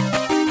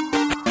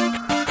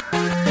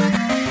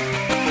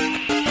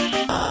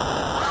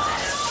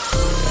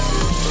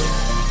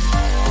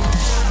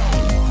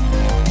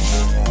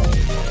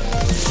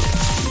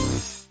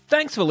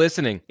 Thanks for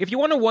listening. If you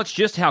want to watch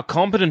just how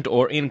competent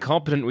or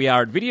incompetent we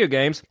are at video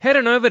games, head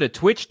on over to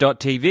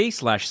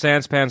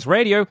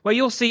twitch.tv/SansPantsRadio, where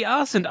you'll see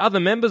us and other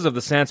members of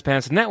the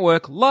Sanspants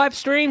Network live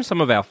stream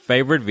some of our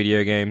favorite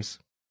video games.